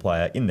Liverpool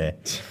player in there.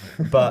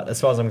 But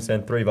as far as I'm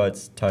concerned, 3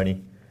 votes,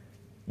 Tony.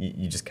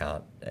 You just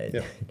can't.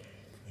 Yep.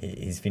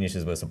 His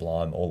finishes were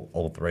sublime.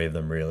 All 3 of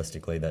them,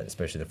 realistically. That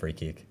especially the free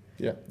kick.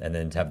 Yeah. And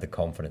then to have the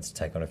confidence to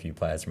take on a few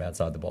players from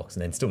outside the box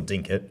and then still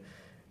dink it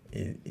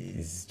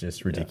is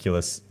just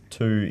ridiculous.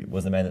 2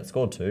 was the man that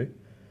scored 2,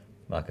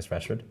 Marcus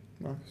Rashford.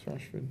 Marcus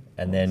Rashford.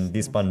 And then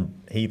this one,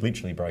 he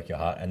literally broke your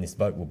heart, and this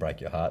vote will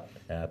break your heart,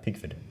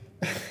 Pickford.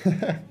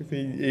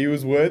 he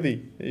was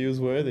worthy. He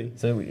was worthy.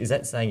 So is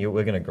that saying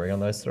we're going to agree on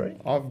those 3?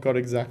 I've got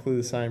exactly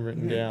the same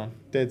written down.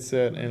 Dead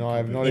certain, and I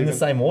have not In even... the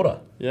same order?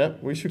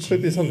 Yep, we should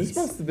clip this on. This Jeez.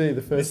 must be the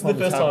This first is the time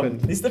it's first time.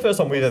 happened. This is the first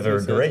time we've ever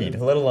Yes, yes, agreed,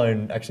 yes. let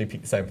alone actually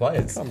pick the same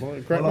players. Come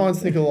on, great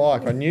minds think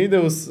alike. I knew there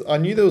was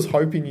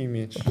hope in you,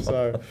 Mitch.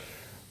 So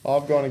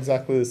I've gone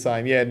exactly the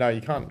same. Yeah, no,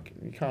 you can't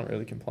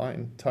really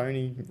complain.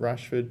 Tony,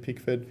 Rashford,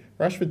 Pickford.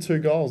 Rashford 2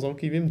 goals. I'll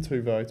give him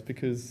 2 votes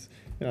because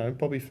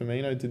Bobby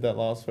Firmino did that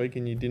last week,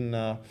 and you didn't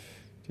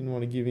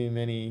want to give him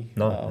any.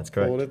 No, that's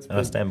correct. plaudits, And I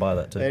but stand by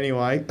that too.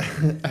 Anyway,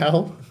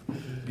 Al.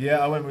 Yeah,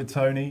 I went with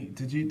Tony.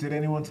 Did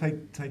anyone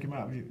take him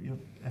out of your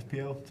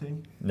FPL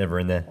team? Never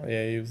in there.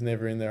 Yeah, he was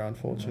never in there,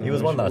 unfortunately. He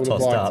was one that I Would've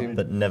tossed liked up, him.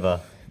 but never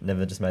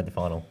just made the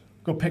final.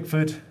 Got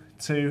Pickford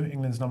 2,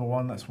 England's number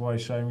 1. That's why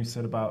Shane we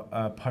said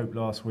about Pope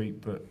last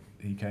week, but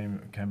he came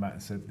back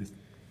and said this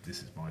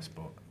is my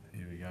spot.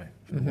 Here we go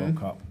for the World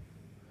Cup.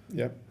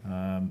 Yep.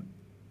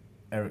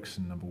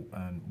 Ericsson number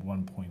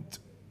 1 point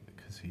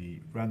because he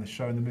ran the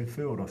show in the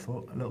midfield. I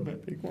thought a little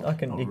bit. Big one.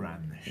 Not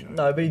ran the show.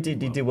 No, but he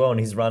did well, and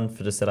his run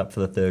for to set up for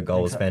the 3rd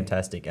goal was Exactly.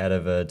 fantastic out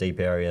of a deep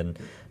area, and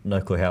no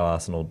clue how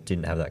Arsenal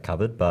didn't have that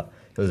covered, but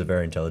it was a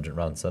very intelligent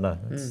run. So no,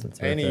 that's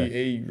very And fair.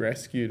 he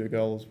rescued a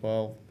goal as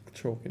well,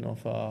 chalking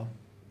off Go on.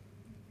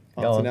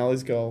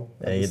 Martinelli's goal.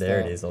 at Yeah, the there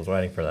it start. is. I was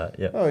waiting for that.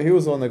 Yeah, Oh, he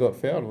was the one that got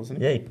fouled, wasn't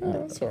he? Yeah, he- Oh,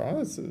 that's all right.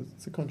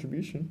 It's a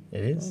contribution.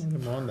 it is. Oh, I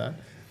don't mind that.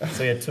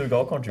 So he had 2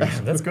 goal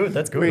contributions. That's good.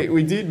 That's good.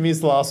 We did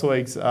miss last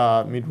week's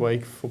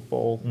midweek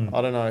football. Mm.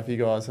 I don't know if you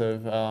guys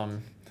have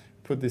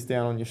put this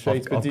down on your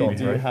sheets, but I've do gone you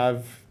through.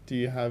 have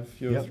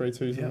your Yep. 3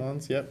 2s Yep. and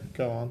 1s? Yep,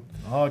 go on.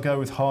 I'll go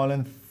with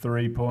Haaland,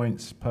 3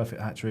 points, perfect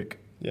hat trick.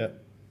 Yep.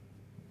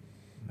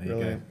 There you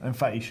Brilliant. go. In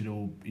fact,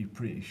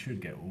 he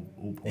should get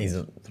all points. He's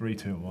 3,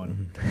 2, and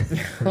 1.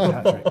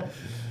 Hat trick.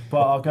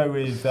 But I'll go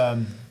with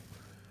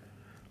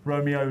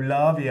Romeo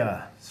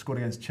Lavia scored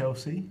against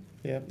Chelsea.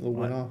 Yeah, the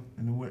winner.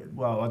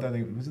 Well, I don't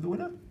think was it the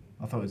winner.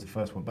 I thought it was the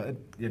first one, but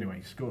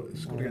anyway, scored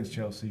against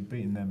Chelsea,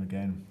 beating them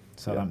again.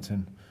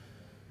 Southampton,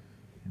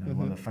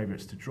 one of the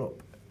favourites to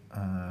drop.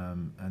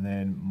 And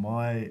then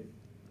my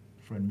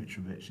friend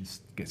Mitrovic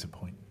gets a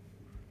point.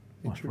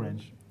 My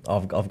friend.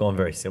 I've gone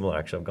very similar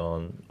actually. I've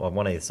gone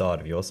one either side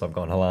of yours. So I've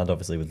gone Haaland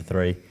obviously with the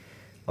 3.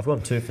 I've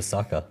gone 2 for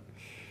Saka.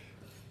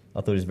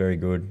 I thought he was very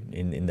good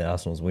in the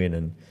Arsenal's win,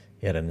 and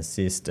he had an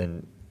assist,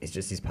 and it's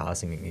just his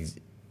passing.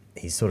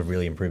 He's sort of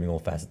really improving all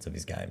facets of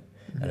his game,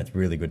 and it's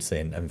really good to see.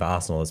 And for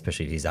Arsenal,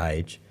 especially at his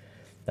age,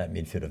 that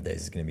midfield of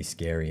theirs is going to be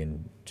scary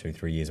in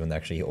 2-3 years when they're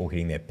actually all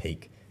hitting their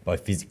peak,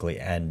 both physically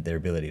and their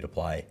ability to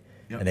play.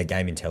 Yep. And their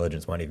game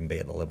intelligence won't even be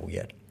at the level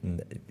yet.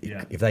 And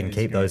if they can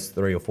keep those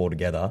 3 or 4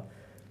 together,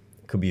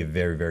 it could be a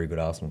very, very good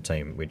Arsenal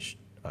team, which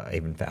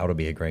even for Al to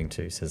be agreeing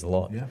to says a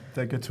lot. Yeah,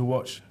 they're good to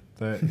watch.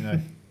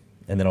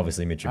 And then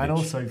obviously Mitrovic. And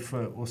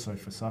also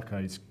for Saka,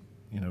 it's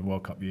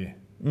World Cup year.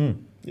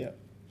 Yeah.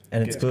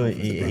 And it's good.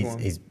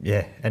 He's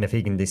and if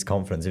he can, this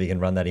confidence, if he can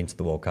run that into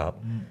the World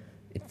Cup,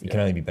 it can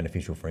only be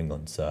beneficial for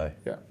England. So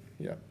yeah.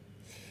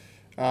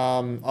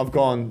 I've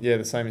gone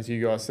the same as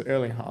you guys. So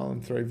Erling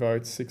Haaland, 3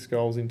 votes, 6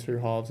 goals in 2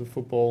 halves of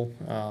football,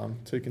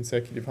 2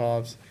 consecutive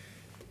halves.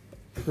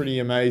 Pretty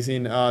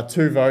amazing.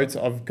 2 votes.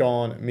 I've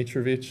gone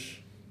Mitrovic.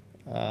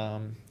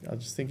 I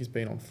just think he's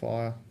been on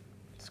fire.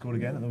 Scored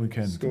again at the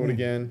weekend. Scored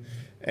again.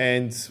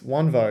 And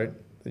 1 vote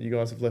that you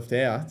guys have left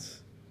out,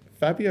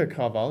 Fabio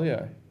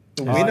Carvalho.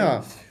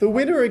 The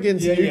winner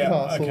against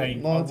Newcastle.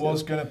 Okay, I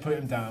was going to put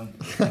him down.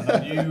 And I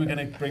knew you were going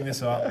to bring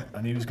this up,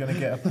 and he was going to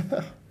get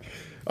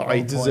a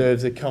he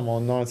deserves it. Come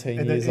on,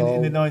 19 years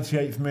old. In the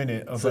 98th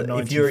minute of a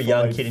 95. If you're a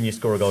young kid and you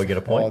score a goal, you get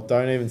a point. Oh,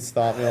 don't even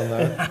start me on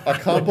that. I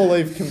can't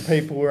believe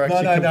people were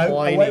actually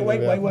complaining.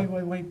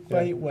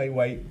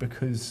 Wait,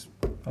 because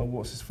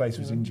what's his face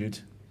was injured.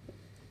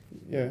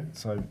 Yeah.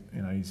 So,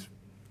 he's...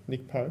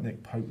 Nick Pope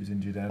was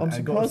injured. I'm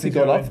surprised he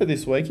got up for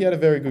this week. He had a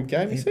very good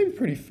game. He seemed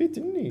pretty fit,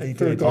 didn't he? He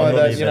for a guy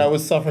that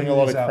was suffering a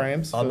lot of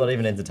cramps. I'm not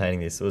even entertaining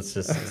this. So it's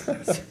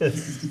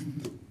just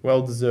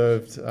well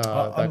deserved.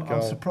 That goal.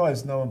 I'm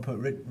surprised no one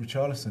put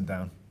Richarlison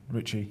down.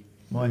 Richie,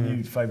 my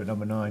new favourite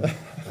number 9.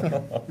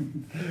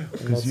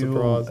 Because you,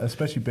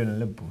 especially being a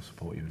Liverpool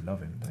supporter, you would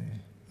love him, don't you?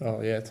 Oh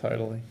yeah,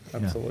 totally,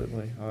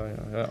 absolutely.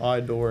 Yeah. I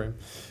adore him.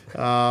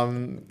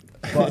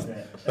 But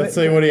let's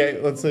see what he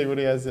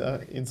has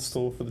in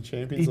store for the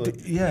Champions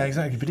League. Yeah,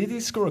 exactly. But he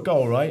did score a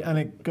goal, right? And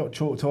it got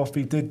chalked off.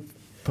 He did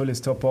pull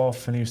his top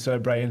off, and he was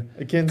celebrating.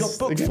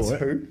 Against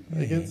who?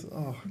 Yeah.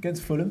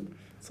 Against Fulham.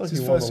 Like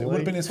his first. It would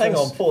have been his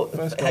first goal.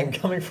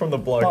 Coming from the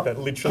bloke that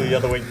literally the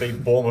other week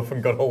beat Bournemouth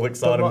and got all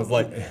excited and was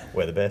like,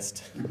 "We're the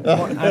best."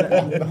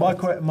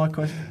 My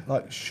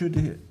question,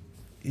 should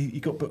he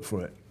got booked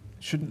for it?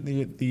 Shouldn't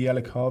the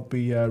yellow card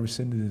be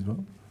rescinded as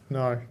well?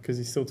 No, because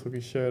he still took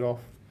his shirt off.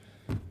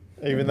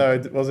 Even though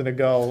it wasn't a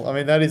goal. I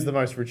mean, that is the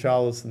most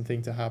Richarlison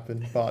thing to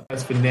happen. But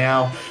as for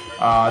now,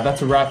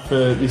 that's a wrap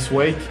for this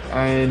week.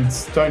 And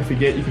don't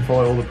forget, you can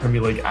follow all the Premier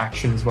League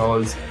action as well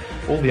as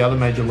all the other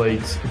major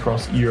leagues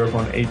across Europe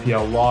on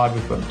EPL Live.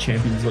 We've got the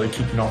Champions League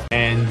kicking off.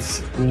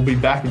 And we'll be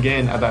back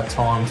again at that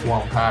time to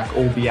unpack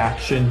all the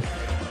action.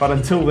 But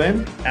until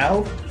then,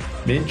 Al,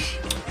 Mitch.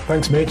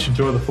 Thanks, Mitch.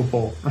 Enjoy the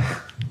football.